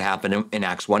Jesus said would happen in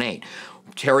Acts 1:8.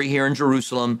 Tarry here in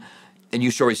Jerusalem, and you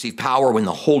shall receive power when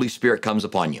the Holy Spirit comes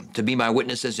upon you, to be my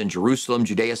witnesses in Jerusalem,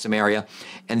 Judea, Samaria,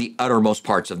 and the uttermost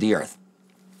parts of the earth.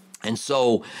 And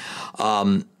so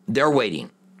they're waiting.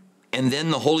 And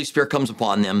then the Holy Spirit comes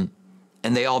upon them,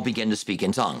 and they all begin to speak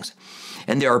in tongues.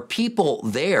 And there are people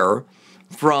there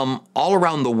from all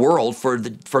around the world for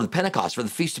the Pentecost, for the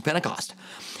Feast of Pentecost.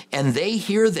 And they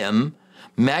hear them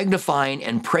magnifying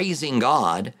and praising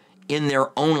God in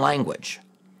their own language.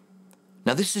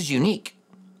 Now, this is unique.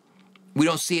 We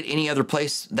don't see it any other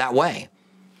place that way.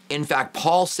 In fact,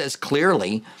 Paul says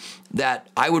clearly that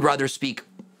I would rather speak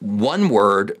one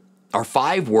word or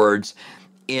 5 words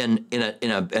in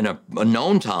a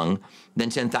known tongue than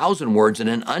 10,000 words in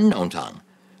an unknown tongue.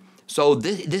 So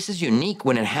this is unique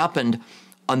when it happened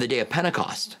on the day of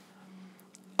Pentecost.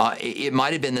 It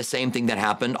might have been the same thing that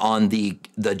happened on the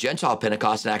Gentile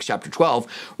Pentecost in Acts chapter 12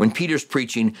 when Peter's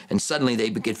preaching and suddenly they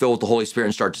get filled with the Holy Spirit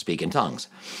and start to speak in tongues.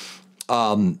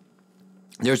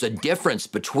 There's a difference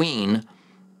between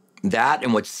that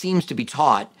and what seems to be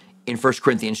taught in 1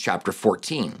 Corinthians chapter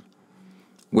 14,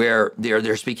 where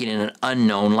they're speaking in an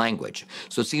unknown language.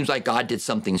 So it seems like God did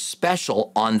something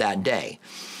special on that day.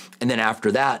 And then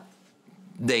after that,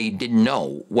 they didn't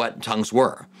know what tongues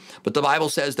were. But the Bible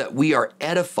says that we are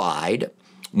edified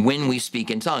when we speak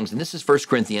in tongues. And this is 1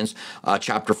 Corinthians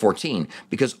chapter 14,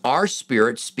 because our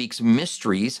spirit speaks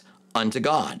mysteries unto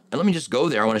God. And let me just go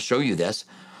there. I want to show you this.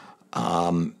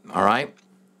 All right.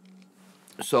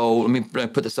 So let me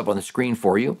put this up on the screen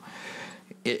for you.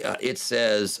 It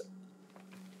says,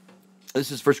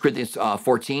 this is 1 Corinthians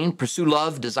 14, pursue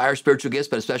love, desire spiritual gifts,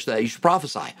 but especially that you should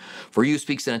prophesy. For he who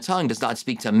speaks in a tongue does not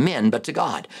speak to men, but to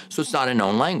God. So it's not a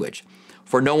known language.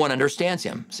 For no one understands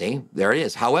him. See, there it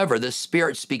is. However, the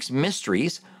Spirit speaks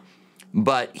mysteries,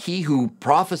 but he who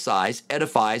prophesies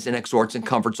edifies and exhorts and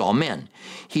comforts all men.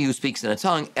 He who speaks in a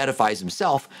tongue edifies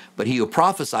himself, but he who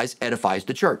prophesies edifies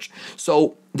the church.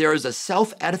 So there is a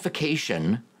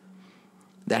self-edification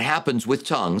that happens with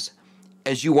tongues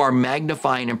as you are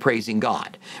magnifying and praising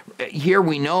God. Here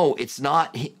we know it's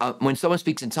not, when someone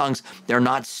speaks in tongues, they're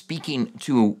not speaking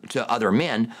to other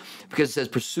men, because it says,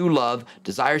 pursue love,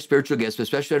 desire spiritual gifts,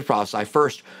 especially to prophesy.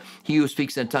 First, he who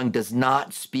speaks in a tongue does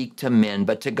not speak to men,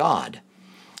 but to God.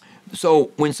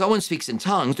 So when someone speaks in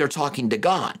tongues, they're talking to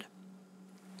God.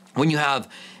 When you have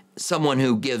someone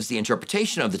who gives the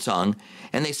interpretation of the tongue,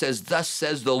 and they says, thus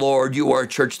says the Lord, you are a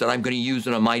church that I'm going to use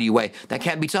in a mighty way, that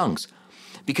can't be tongues.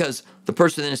 Because the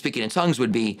person then speaking in tongues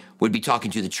would be talking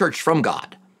to the church from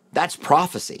God. That's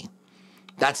prophecy.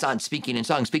 That's not speaking in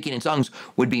tongues. Speaking in tongues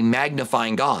would be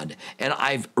magnifying God. And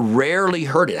I've rarely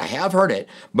heard it. I have heard it,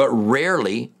 but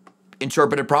rarely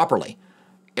interpreted properly.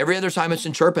 Every other time it's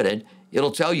interpreted,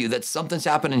 it'll tell you that something's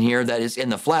happening here that is in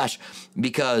the flesh,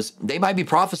 because they might be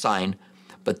prophesying,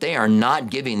 but they are not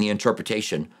giving the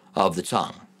interpretation of the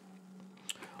tongue.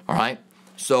 All right?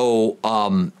 So,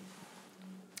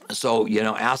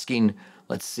 asking,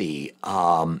 let's see.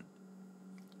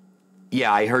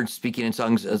 Yeah, I heard speaking in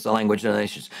tongues as a language of the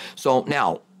nations. So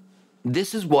now,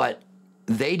 this is what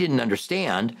they didn't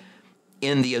understand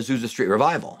in the Azusa Street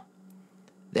Revival.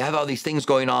 They have all these things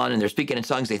going on and they're speaking in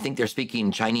tongues. They think they're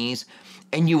speaking Chinese.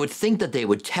 And you would think that they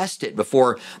would test it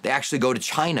before they actually go to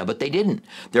China, but they didn't.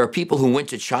 There are people who went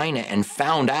to China and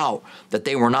found out that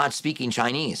they were not speaking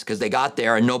Chinese because they got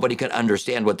there and nobody could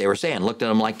understand what they were saying. Looked at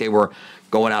them like they were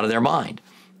going out of their mind,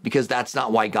 because that's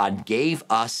not why God gave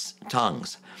us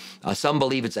tongues. Some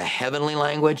believe it's a heavenly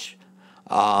language,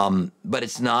 but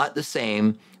it's not the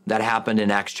same that happened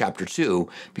in Acts chapter 2,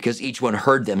 because each one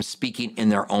heard them speaking in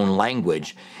their own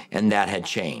language, and that had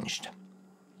changed.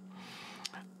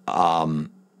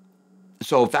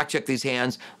 So fact check these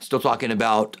hands. Still talking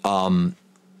about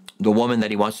the woman that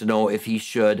he wants to know if he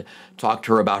should talk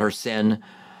to her about her sin.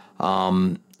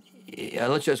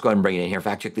 Let's just go ahead and bring it in here.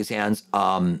 Fact check these hands.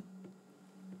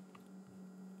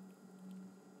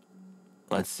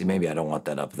 Let's see. Maybe I don't want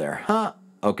that up there. Huh?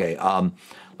 Okay.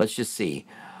 Let's just see.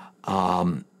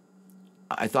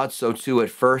 I thought so too at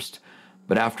first,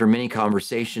 but after many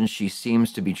conversations, she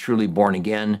seems to be truly born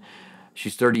again.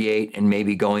 She's 38 and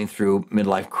maybe going through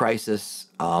midlife crisis.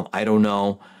 I don't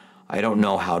know. I don't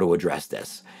know how to address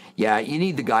this. Yeah, you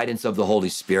need the guidance of the Holy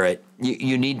Spirit.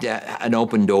 You need an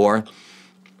open door.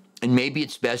 And maybe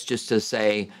it's best just to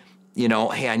say, you know,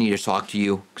 hey, I need to talk to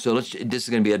you. So this is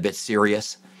going to be a bit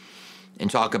serious, and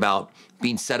talk about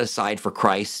being set aside for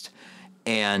Christ,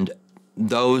 and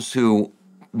those who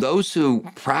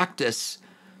practice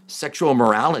sexual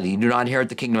immorality do not inherit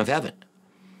the kingdom of heaven.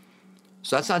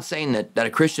 So that's not saying that a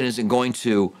Christian isn't going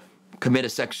to commit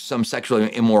some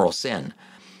sexually immoral sin,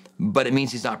 but it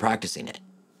means he's not practicing it.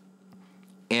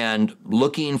 And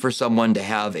looking for someone to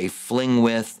have a fling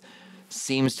with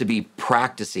seems to be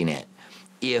practicing it.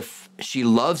 If she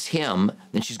loves him,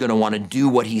 then she's going to want to do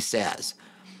what he says.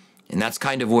 And that's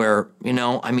kind of where, you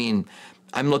know, I mean,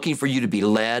 I'm looking for you to be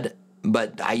led,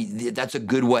 but that's a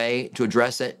good way to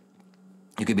address it.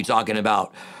 You could be talking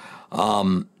about,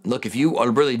 look, if you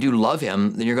really do love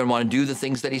him, then you're going to want to do the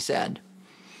things that he said.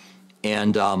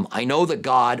 And I know that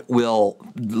God will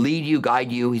lead you, guide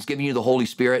you. He's giving you the Holy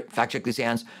Spirit, fact check these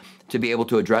hands, to be able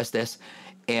to address this.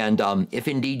 And if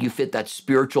indeed you fit that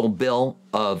spiritual bill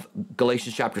of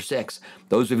Galatians chapter 6,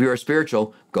 those of you who are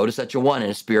spiritual, go to such a one in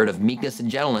a spirit of meekness and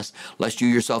gentleness, lest you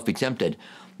yourself be tempted.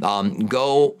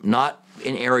 Go not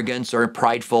in arrogance or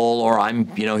prideful, or I'm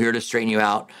here to straighten you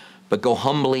out, but go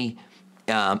humbly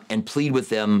and plead with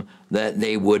them that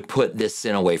they would put this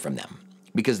sin away from them,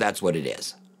 because that's what it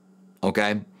is.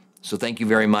 Okay? So thank you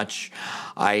very much.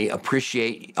 I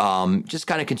appreciate just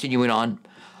kind of continuing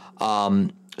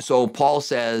on. So Paul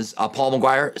says, Paul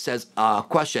McGuire says,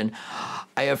 question,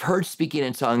 I have heard speaking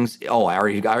in tongues. Oh, I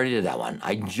already did that one.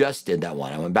 I just did that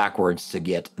one. I went backwards to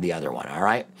get the other one. All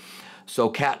right. So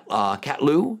Cat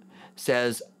Lou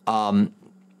says,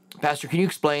 Pastor, can you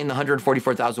explain the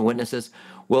 144,000 witnesses?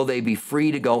 Will they be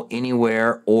free to go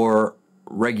anywhere or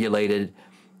regulated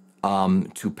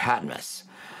to Patmos?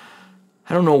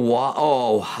 I don't know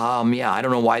why. Yeah, I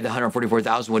don't know why the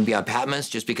 144,000 wouldn't be on Patmos,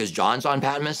 just because John's on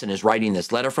Patmos and is writing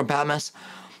this letter from Patmos.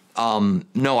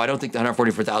 No, I don't think the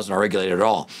 144,000 are regulated at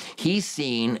all. He's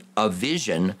seeing a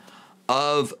vision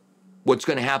of what's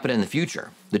going to happen in the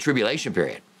future, the tribulation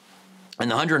period. And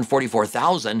the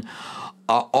 144,000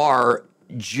 are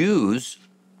Jews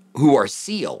who are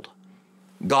sealed.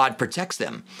 God protects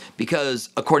them, because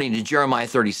according to Jeremiah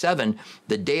 37,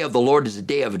 the day of the Lord is a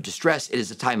day of distress. It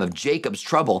is a time of Jacob's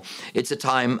trouble. It's a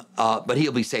time, but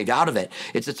he'll be saved out of it.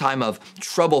 It's a time of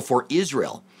trouble for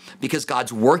Israel, because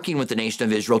God's working with the nation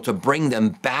of Israel to bring them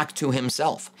back to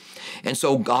himself. And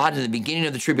so God, in the beginning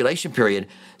of the tribulation period,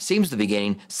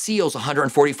 seals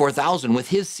 144,000 with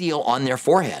his seal on their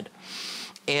forehead.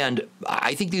 And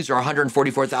I think these are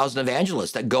 144,000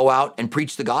 evangelists that go out and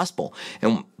preach the gospel.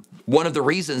 And one of the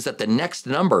reasons that the next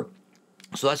number,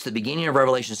 so that's the beginning of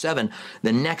Revelation 7,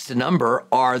 the next number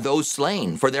are those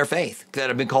slain for their faith that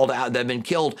have been called out, that have been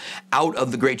killed out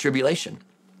of the Great Tribulation.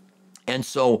 And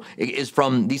so it is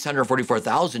from these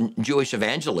 144,000 Jewish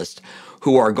evangelists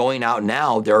who are going out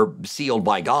now. They're sealed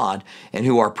by God and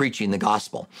who are preaching the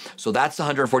gospel. So that's the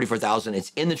 144,000.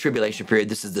 It's in the tribulation period.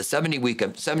 This is the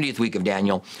 70th week of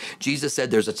Daniel. Jesus said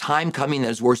there's a time coming that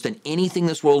is worse than anything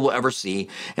this world will ever see,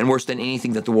 and worse than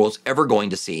anything that the world's ever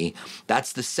going to see.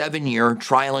 That's the 7-year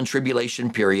trial and tribulation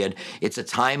period. It's a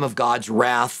time of God's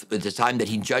wrath. It's a time that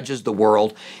he judges the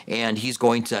world, and he's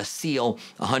going to seal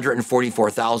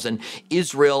 144,000.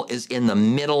 Israel is in the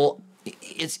middle.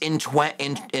 It's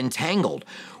entangled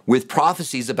with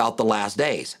prophecies about the last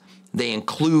days. They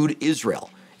include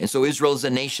Israel. And so Israel is a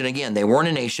nation again. They weren't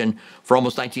a nation for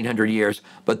almost 1,900 years,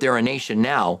 but they're a nation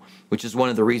now, which is one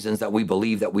of the reasons that we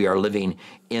believe that we are living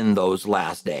in those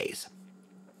last days.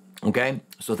 Okay,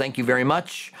 so thank you very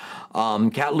much,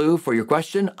 Cat Lou, for your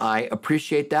question. I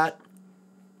appreciate that.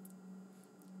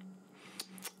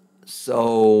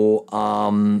 So,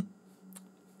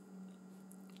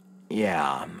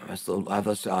 yeah, I still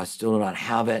do not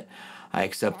have it. I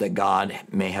accept that God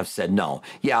may have said no.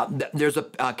 Yeah, there's a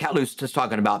Cat Lou's just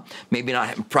talking about maybe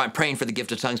not praying for the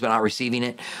gift of tongues but not receiving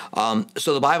it.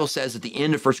 So the Bible says at the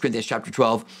end of 1 Corinthians chapter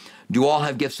 12, do all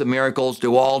have gifts of miracles?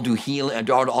 Do all do healing?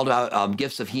 Do all have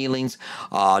gifts of healings?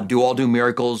 Do all do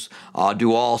miracles?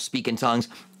 Do all speak in tongues?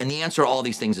 And the answer to all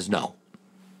these things is no.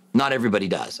 Not everybody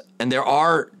does. And there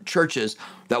are churches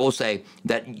that will say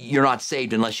that you're not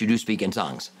saved unless you do speak in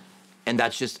tongues. And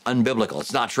that's just unbiblical.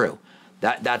 It's not true.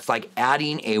 That's like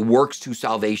adding a works to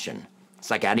salvation.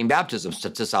 It's like adding baptisms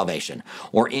to salvation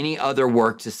or any other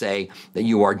work to say that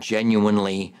you are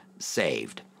genuinely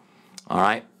saved. All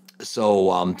right.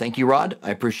 So thank you, Rod.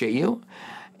 I appreciate you.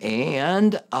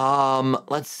 And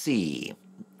let's see.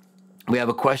 We have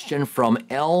a question from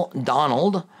L.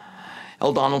 Donald.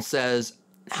 L. Donald says,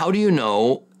 how do you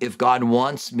know if God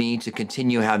wants me to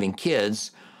continue having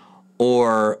kids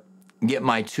or get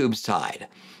my tubes tied?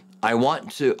 I want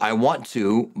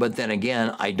to, but then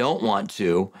again, I don't want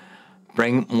to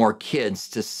bring more kids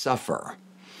to suffer.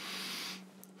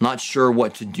 Not sure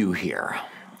what to do here.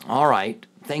 All right.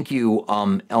 Thank you,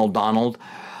 L. Donald.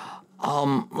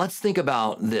 Let's think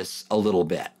about this a little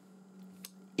bit.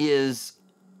 Is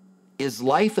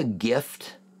life a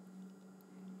gift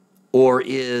or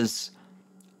is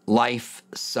life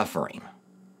suffering?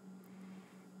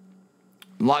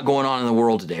 A lot going on in the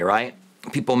world today, right?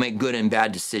 People make good and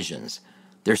bad decisions.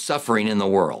 There's suffering in the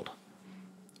world.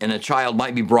 And a child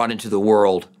might be brought into the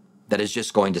world that is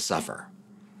just going to suffer.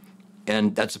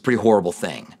 And that's a pretty horrible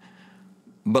thing.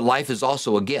 But life is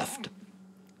also a gift.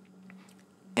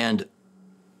 And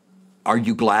are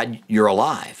you glad you're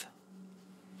alive?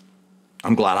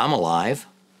 I'm glad I'm alive.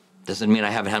 Doesn't mean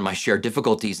I haven't had my share of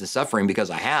difficulties and suffering,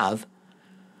 because I have.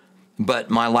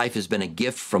 But my life has been a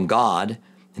gift from God.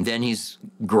 And then he's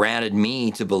granted me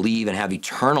to believe and have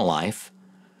eternal life.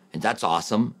 And that's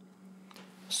awesome.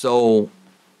 So,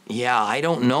 yeah, I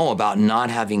don't know about not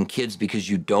having kids because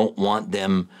you don't want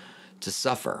them to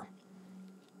suffer.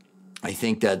 I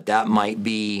think that might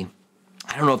be,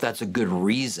 I don't know if that's a good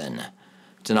reason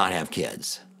to not have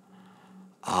kids.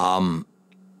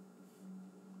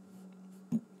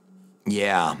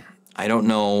 Yeah, I don't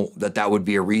know that would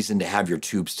be a reason to have your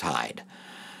tubes tied.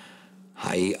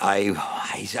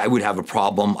 I would have a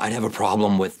problem. I'd have a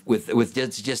problem with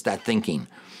just that thinking.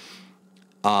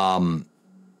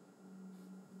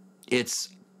 It's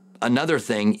another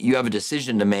thing. You have a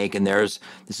decision to make, and this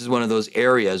is one of those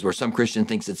areas where some Christian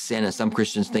thinks it's sin, and some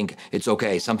Christians think it's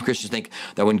okay. Some Christians think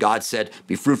that when God said,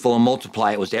 "Be fruitful and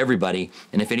multiply," it was to everybody,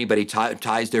 and if anybody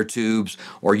ties their tubes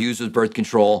or uses birth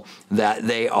control, that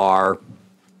they are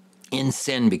in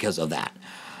sin because of that.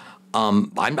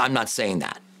 I'm not saying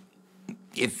that.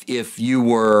 If you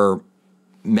were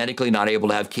medically not able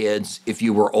to have kids, if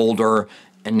you were older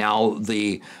and now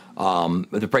the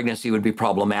pregnancy would be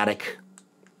problematic,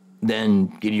 then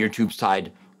getting your tubes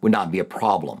tied would not be a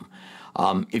problem.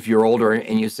 If you're older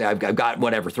and you say, I've got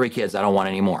whatever, 3 kids, I don't want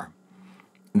any more,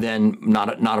 then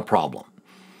not a problem.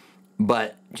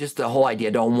 But just the whole idea,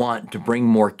 I don't want to bring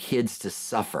more kids to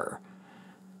suffer.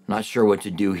 Not sure what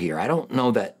to do here. I don't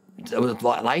know that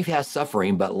life has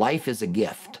suffering, but life is a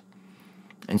gift.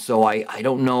 And so I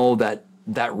don't know that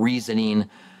reasoning,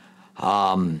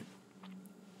 I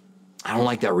don't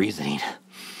like that reasoning.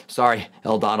 Sorry,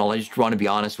 El Donald, I just want to be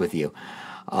honest with you.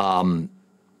 That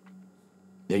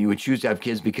you would choose to have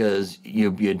kids because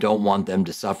you don't want them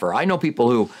to suffer. I know people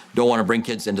who don't want to bring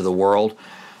kids into the world,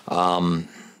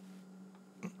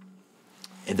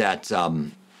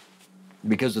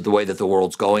 because of the way that the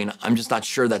world's going. I'm just not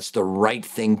sure that's the right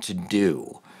thing to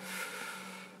do.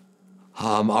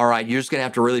 All right, you're just going to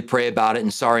have to really pray about it.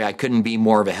 And sorry, I couldn't be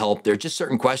more of a help. There are just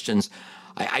certain questions.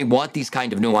 I want these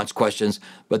kind of nuanced questions,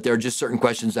 but there are just certain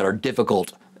questions that are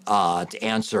difficult to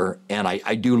answer, and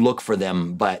I do look for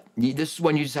them. But this is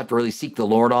when you just have to really seek the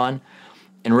Lord on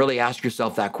and really ask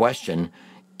yourself that question.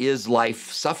 Is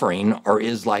life suffering or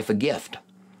is life a gift?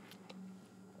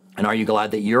 And are you glad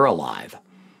that you're alive?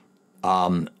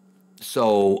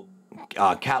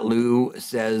 Cat Lou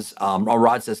says,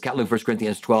 Rod says, Cat Lou, 1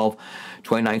 Corinthians 12,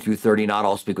 29 through 30, not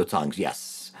all speak with tongues.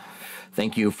 Yes.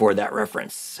 Thank you for that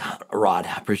reference, Rod.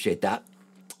 I appreciate that.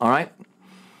 All right.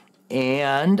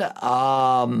 And,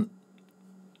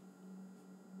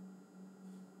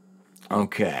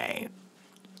 okay.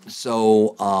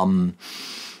 So,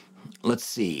 let's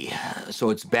see. So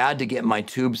it's bad to get my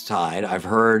tubes tied. I've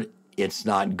heard it's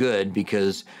not good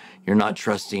because You're not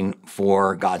trusting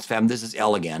for God's family. This is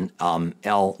L again,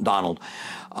 L Donald.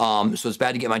 So it's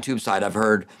bad to get my tube side. I've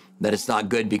heard that it's not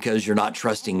good because you're not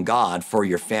trusting God for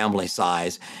your family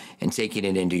size and taking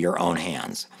it into your own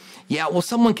hands. Yeah, well,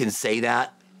 someone can say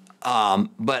that,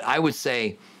 but I would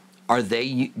say,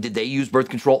 did they use birth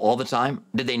control all the time?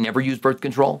 Did they never use birth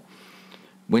control?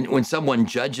 When someone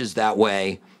judges that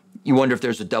way, you wonder if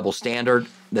there's a double standard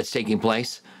that's taking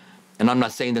place. And I'm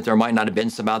not saying that there might not have been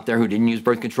some out there who didn't use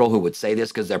birth control who would say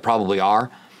this, because there probably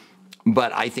are,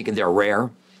 but I think they're rare.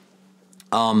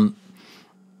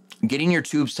 Getting your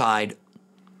tubes tied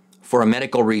for a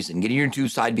medical reason, getting your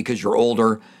tubes tied because you're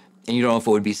older and you don't know if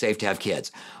it would be safe to have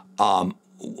kids,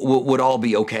 would all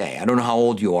be okay. I don't know how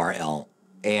old you are, L,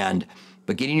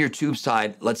 but getting your tubes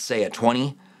tied, let's say at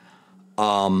 20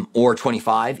 or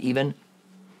 25 even,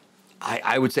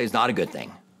 I would say is not a good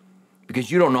thing,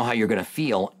 because you don't know how you're going to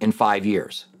feel in 5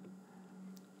 years.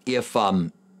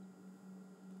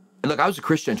 Look, I was a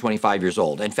Christian at 25 years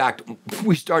old. In fact,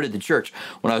 we started the church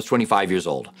when I was 25 years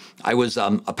old. I was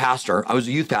a pastor. I was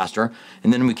a youth pastor,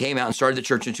 and then we came out and started the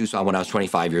church in Tucson when I was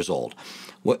 25 years old.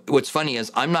 What's funny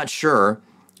is I'm not sure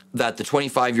that the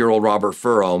 25-year-old Robert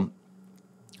Furrow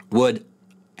would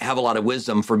have a lot of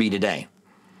wisdom for me today.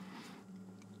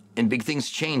 And big things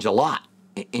change a lot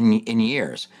in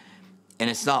years. And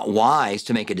it's not wise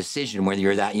to make a decision whether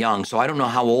you're that young. So I don't know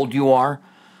how old you are,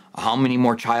 how many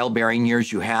more childbearing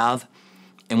years you have,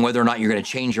 and whether or not you're going to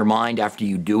change your mind after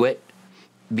you do it,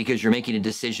 because you're making a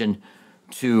decision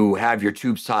to have your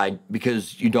tubes tied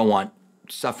because you don't want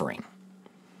suffering.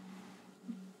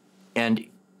 And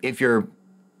if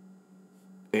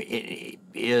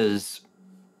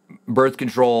birth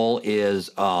control is,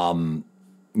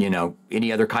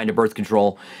 any other kind of birth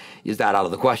control, is that out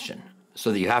of the question?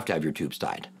 So that you have to have your tubes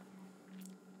tied.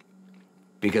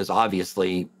 Because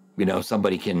obviously,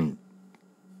 somebody can,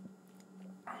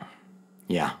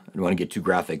 I don't want to get too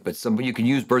graphic, but you can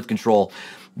use birth control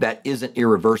that isn't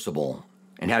irreversible,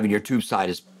 and having your tubes tied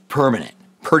is permanent,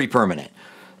 pretty permanent.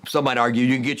 Some might argue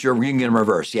you can get them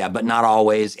reversed, but not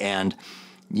always. And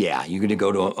you're going to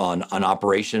go to an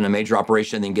operation, a major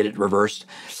operation, and then get it reversed.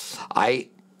 I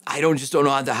just don't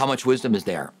know how much wisdom is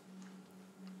there.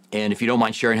 And if you don't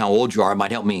mind sharing how old you are, it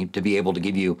might help me to be able to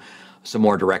give you some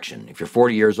more direction. If you're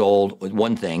 40 years old,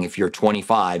 one thing. If you're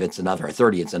 25, it's another. Or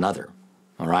 30, it's another.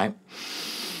 All right?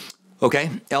 Okay,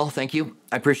 L, thank you.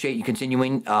 I appreciate you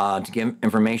continuing to give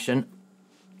information.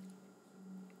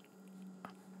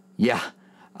 Yeah.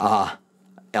 L,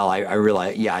 I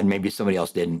realize, and maybe somebody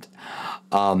else didn't.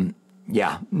 No,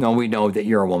 we know that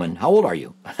you're a woman. How old are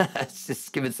you?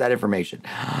 Just give us that information.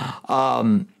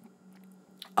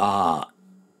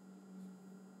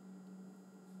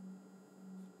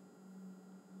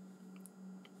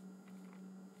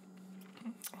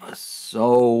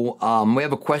 So we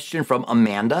have a question from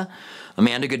Amanda.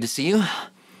 Amanda, good to see you.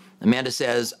 Amanda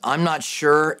says, I'm not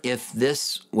sure if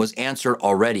this was answered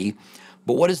already,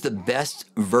 but what is the best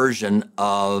version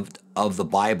of the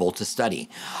Bible to study?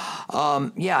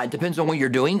 It depends on what you're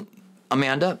doing.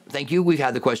 Amanda, thank you. We've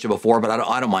had the question before, but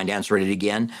I don't mind answering it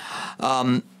again.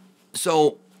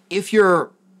 So if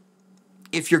you're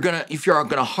gonna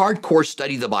hardcore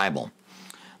study the Bible,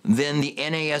 then the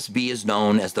NASB is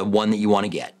known as the one that you want to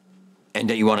get and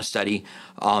that you want to study,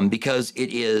 because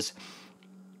it is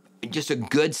just a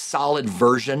good, solid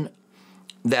version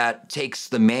that takes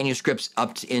the manuscripts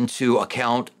into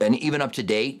account and even up to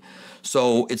date.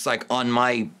 So it's like on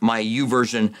my U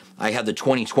version, I have the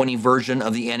 2020 version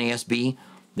of the NASB.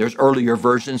 There's earlier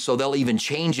versions, so they'll even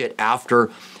change it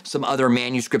after some other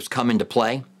manuscripts come into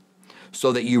play,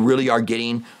 so that you really are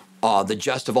getting the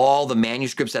gist of all the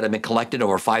manuscripts that have been collected,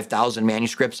 over 5,000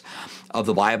 manuscripts of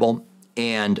the Bible.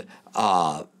 And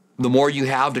the more you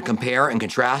have to compare and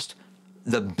contrast,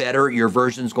 the better your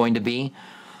version's going to be.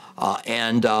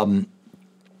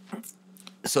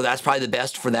 So that's probably the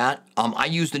best for that. I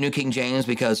use the New King James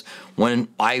because when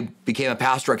I became a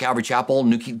pastor at Calvary Chapel,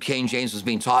 New King James was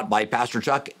being taught by Pastor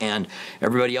Chuck, and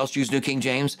everybody else used New King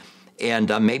James. And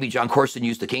maybe John Corson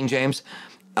used the King James.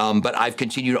 But I've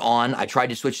continued on. I tried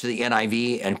to switch to the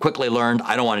NIV and quickly learned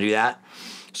I don't want to do that.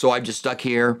 So I've just stuck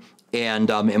here. And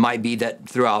it might be that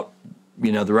throughout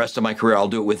the rest of my career, I'll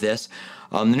do it with this.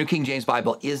 The New King James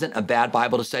Bible isn't a bad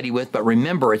Bible to study with, but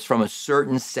remember, it's from a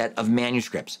certain set of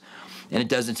manuscripts, and it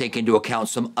doesn't take into account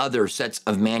some other sets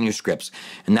of manuscripts.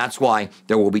 And that's why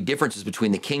there will be differences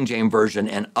between the King James Version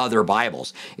and other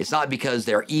Bibles. It's not because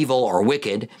they're evil or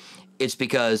wicked. It's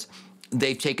because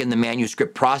they've taken the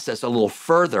manuscript process a little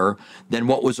further than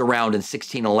what was around in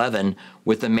 1611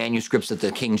 with the manuscripts that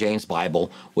the King James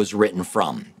Bible was written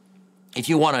from. If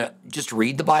you want to just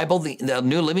read the Bible, the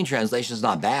New Living Translation is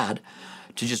not bad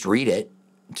to just read it,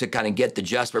 to kind of get the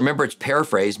gist. But remember, it's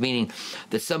paraphrased, meaning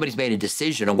that somebody's made a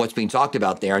decision on what's being talked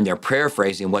about there, and they're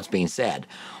paraphrasing what's being said.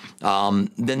 Then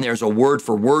there's a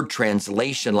word-for-word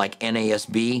translation like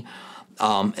NASB,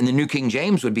 and the New King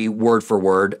James would be word for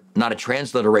word, not a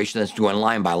transliteration that's doing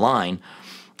line by line.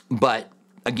 But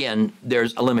again,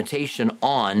 there's a limitation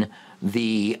on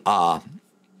the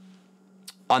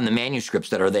manuscripts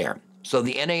that are there. So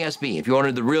the NASB, if you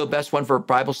wanted the real best one for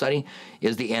Bible study,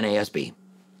 is the NASB.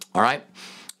 All right?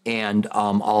 And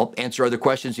I'll answer other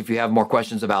questions if you have more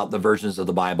questions about the versions of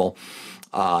the Bible.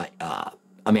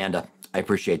 Amanda, I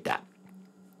appreciate that.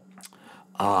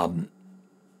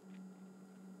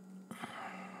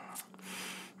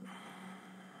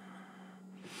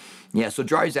 Yeah, so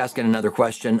Jari's asking another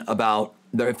question about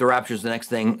if the rapture is the next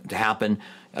thing to happen.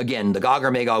 Again, the Gog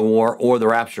or Magog war or the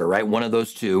rapture, right? One of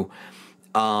those two.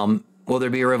 Will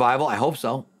there be a revival? I hope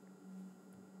so.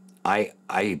 I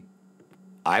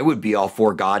would be all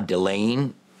for God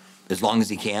delaying as long as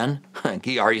he can.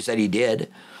 He already said he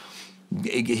did.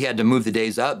 He had to move the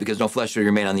days up because no flesh should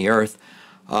remain on the earth.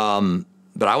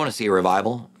 But I want to see a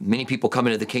revival. Many people come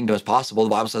into the kingdom as possible. The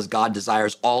Bible says God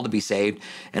desires all to be saved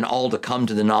and all to come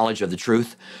to the knowledge of the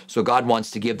truth. So God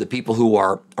wants to give the people who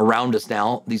are around us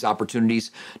now these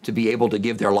opportunities to be able to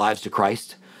give their lives to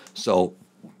Christ. So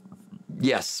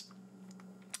yes,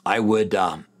 I would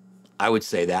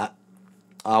say that.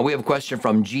 We have a question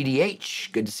from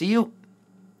GDH. Good to see you.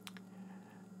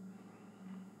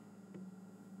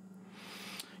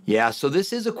 Yeah, so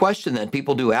this is a question that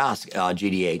people do ask,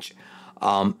 GDH.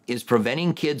 Is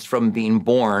preventing kids from being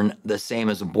born the same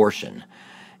as abortion?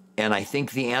 And I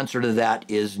think the answer to that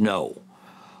is no.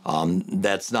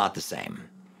 That's not the same.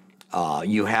 When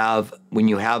you have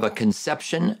a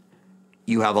conception,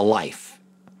 you have a life.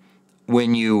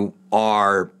 When you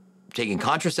are taking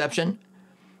contraception,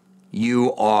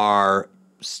 you are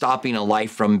stopping a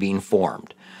life from being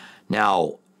formed.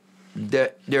 Now,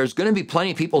 there's going to be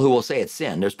plenty of people who will say it's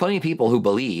sin. There's plenty of people who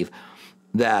believe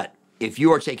that if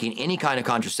you are taking any kind of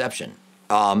contraception,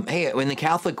 hey, in the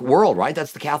Catholic world, right?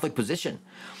 That's the Catholic position.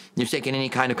 You're taking any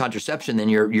kind of contraception, then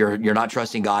you're not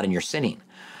trusting God and you're sinning.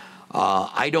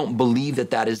 I don't believe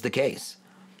that is the case.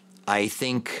 I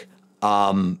think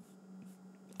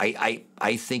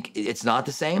I think it's not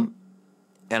the same,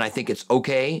 and I think it's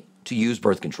okay to use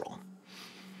birth control.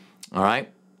 All right,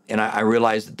 and I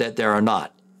realize that there are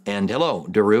not. And hello,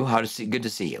 Daru, good to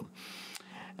see you.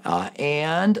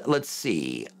 And let's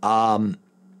see. All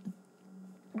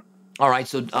right,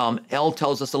 so Elle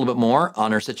tells us a little bit more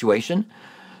on her situation.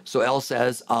 So Elle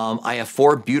says, I have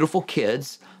 4 beautiful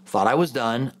kids, thought I was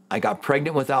done. I got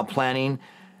pregnant without planning,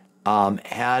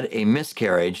 had a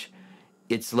miscarriage.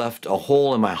 It's left a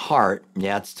hole in my heart.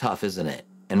 Yeah, it's tough, isn't it?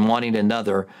 And wanting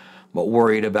another, but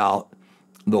worried about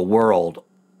the world.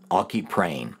 I'll keep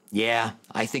praying. Yeah,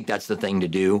 I think that's the thing to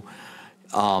do.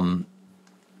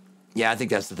 Yeah, I think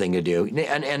that's the thing to do.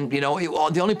 And you know,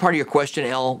 the only part of your question,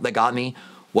 Elle, that got me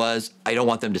was, I don't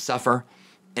want them to suffer.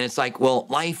 And it's like, well,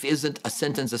 life isn't a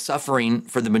sentence of suffering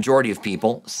for the majority of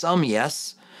people. Some,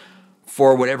 yes,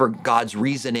 for whatever God's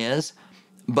reason is,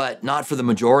 but not for the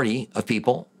majority of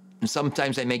people. And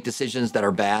sometimes they make decisions that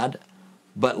are bad,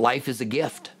 but life is a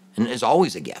gift and is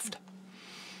always a gift.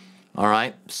 All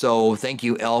right. So thank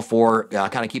you, Elle, for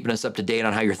kind of keeping us up to date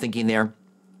on how you're thinking there.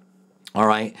 All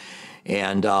right.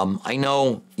 And I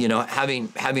know, you know,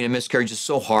 having a miscarriage is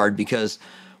so hard because,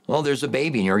 well, there's a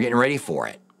baby and you're getting ready for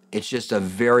it. It's just a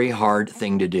very hard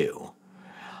thing to do.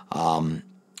 All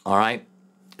right.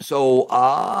 So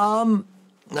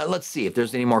let's see if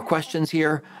there's any more questions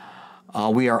here.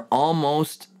 We are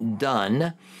almost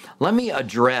done. Let me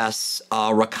address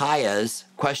Rakaya's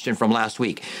question from last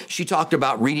week. She talked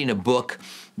about reading a book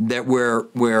that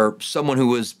where someone who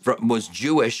was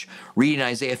Jewish reading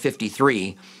Isaiah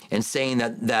 53 and saying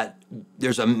that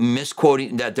there's a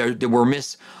misquoting, that there were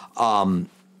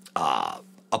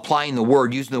applying the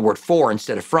word, using the word for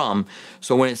instead of from.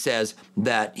 So when it says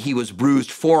that he was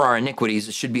bruised for our iniquities,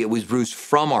 it should be it was bruised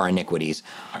from our iniquities.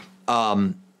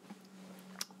 And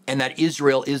that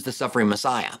Israel is the suffering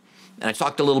Messiah. And I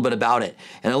talked a little bit about it.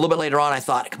 And a little bit later on, I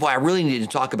thought, boy, I really need to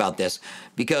talk about this,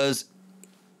 because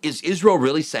is Israel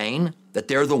really saying that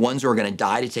they're the ones who are going to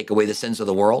die to take away the sins of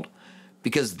the world?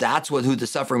 Because that's who the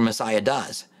suffering Messiah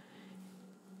does.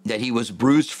 That he was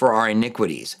bruised for our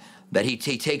iniquities, that he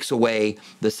takes away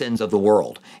the sins of the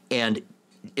world. And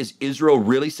is Israel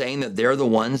really saying that they're the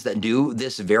ones that do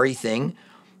this very thing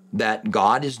that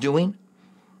God is doing?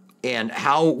 And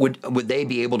how would they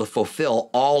be able to fulfill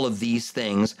all of these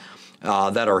things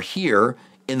that are here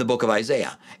in the book of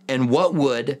Isaiah. And what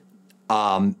would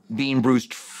being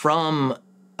bruised from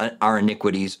our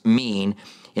iniquities mean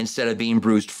instead of being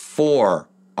bruised for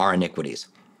our iniquities?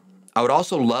 I would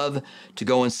also love to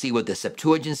go and see what the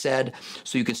Septuagint said,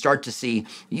 so you can start to see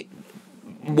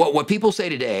what people say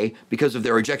today because of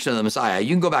their rejection of the Messiah. You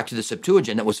can go back to the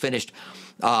Septuagint that was finished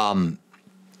 200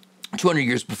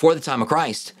 years before the time of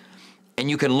Christ, and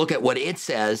you can look at what it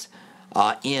says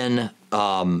in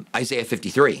Isaiah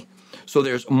 53. So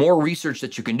there's more research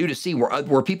that you can do to see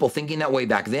were people thinking that way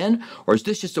back then, or is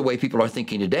this just the way people are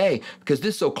thinking today? Because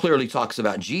this so clearly talks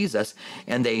about Jesus,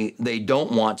 and they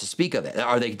don't want to speak of it,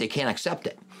 or they can't accept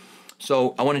it.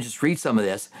 So I want to just read some of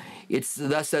this. It's,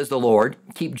 thus says the Lord,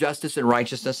 keep justice and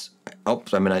righteousness. Oh,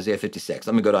 so I'm in Isaiah 56.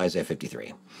 Let me go to Isaiah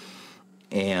 53.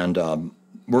 And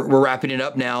we're wrapping it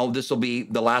up now. This will be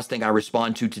the last thing I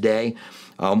respond to today.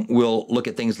 We'll look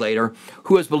at things later.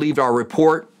 Who has believed our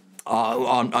report?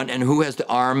 And who has the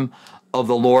arm of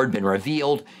the Lord been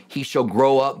revealed? He shall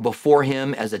grow up before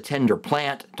him as a tender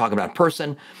plant, talking about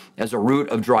person, as a root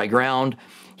of dry ground.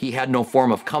 He had no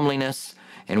form of comeliness,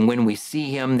 and when we see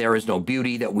him, there is no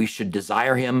beauty that we should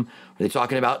desire him. Are they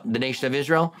talking about the nation of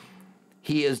Israel?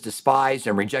 He is despised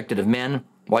and rejected of men.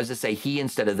 Why does it say he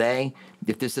instead of they,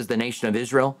 if this is the nation of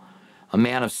Israel? A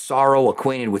man of sorrow,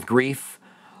 acquainted with grief.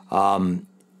 And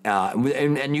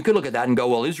you could look at that and go,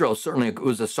 well, Israel certainly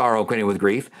was a sorrow acquainted with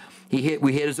grief. We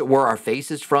hid, as it were, our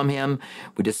faces from him.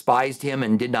 We despised him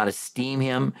and did not esteem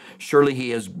him. Surely he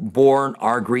has borne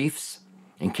our griefs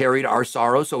and carried our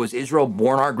sorrows. So has Israel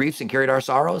borne our griefs and carried our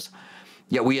sorrows?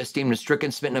 Yet we esteemed him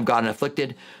stricken, smitten of God, and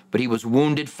afflicted. But he was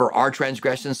wounded for our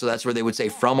transgressions. So that's where they would say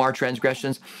from our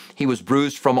transgressions. He was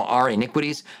bruised from our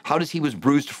iniquities. How does he was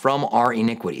bruised from our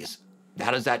iniquities?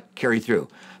 How does that carry through?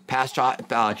 Past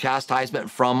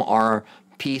chastisement from our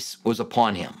peace was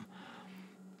upon him.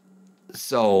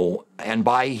 So, and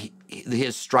by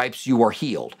his stripes you are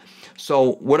healed.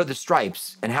 So what are the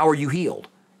stripes and how are you healed?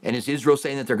 And is Israel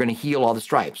saying that they're going to heal all the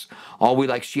stripes? All we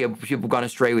like sheep have gone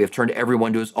astray. We have turned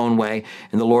everyone to his own way,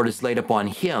 and the Lord has laid upon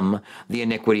him the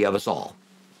iniquity of us all.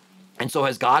 And so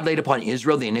has God laid upon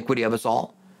Israel the iniquity of us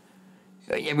all?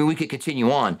 I mean, we could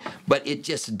continue on, but it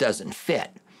just doesn't fit.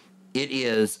 It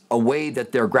is a way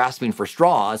that they're grasping for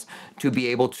straws to be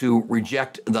able to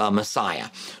reject the Messiah.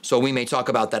 So we may talk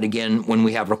about that again when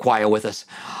we have Rakaya with us,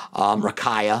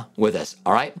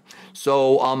 all right?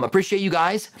 So appreciate you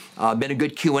guys. Been a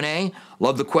good Q&A.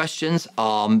 Love the questions.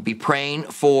 Be praying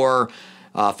for,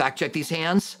 fact check these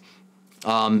hands.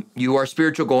 You are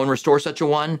spiritual, go and restore such a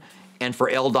one. And for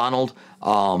L. Donald,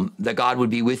 that God would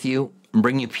be with you and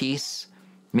bring you peace.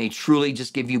 May truly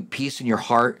just give you peace in your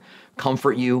heart,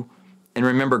 comfort you. And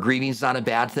remember, grieving is not a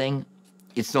bad thing.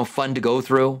 It's no fun to go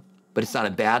through, but it's not a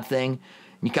bad thing.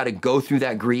 You got to go through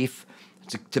that grief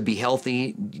to be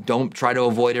healthy. Don't try to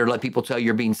avoid it or let people tell you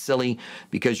you're being silly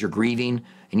because you're grieving.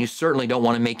 And you certainly don't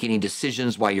want to make any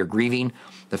decisions while you're grieving.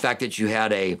 The fact that you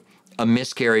had a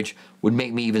miscarriage would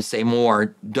make me even say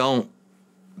more. Don't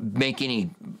make any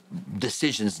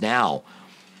decisions now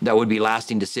that would be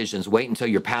lasting decisions. Wait until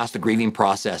you're past the grieving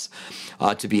process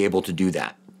to be able to do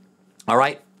that. All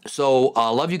right. So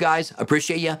love you guys.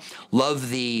 Appreciate you.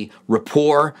 Love the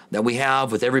rapport that we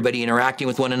have with everybody interacting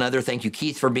with one another. Thank you,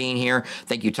 Keith, for being here.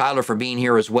 Thank you, Tyler, for being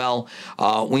here as well.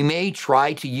 We may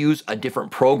try to use a different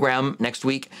program next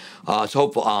week. So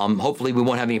hopefully we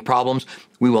won't have any problems.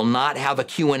 We will not have a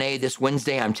Q&A this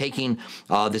Wednesday. I'm taking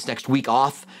this next week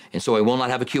off, and so I will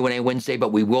not have a Q&A Wednesday,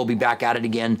 but we will be back at it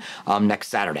again next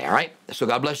Saturday, all right? So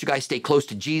God bless you guys. Stay close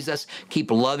to Jesus.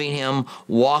 Keep loving him.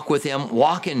 Walk with him.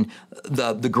 Walk in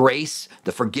the grace,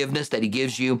 the forgiveness that he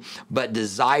gives you, but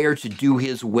desire to do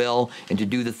his will and to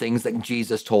do the things that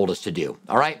Jesus told us to do,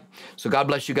 all right? So God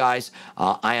bless you guys.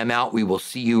 I am out. We will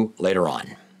see you later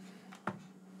on.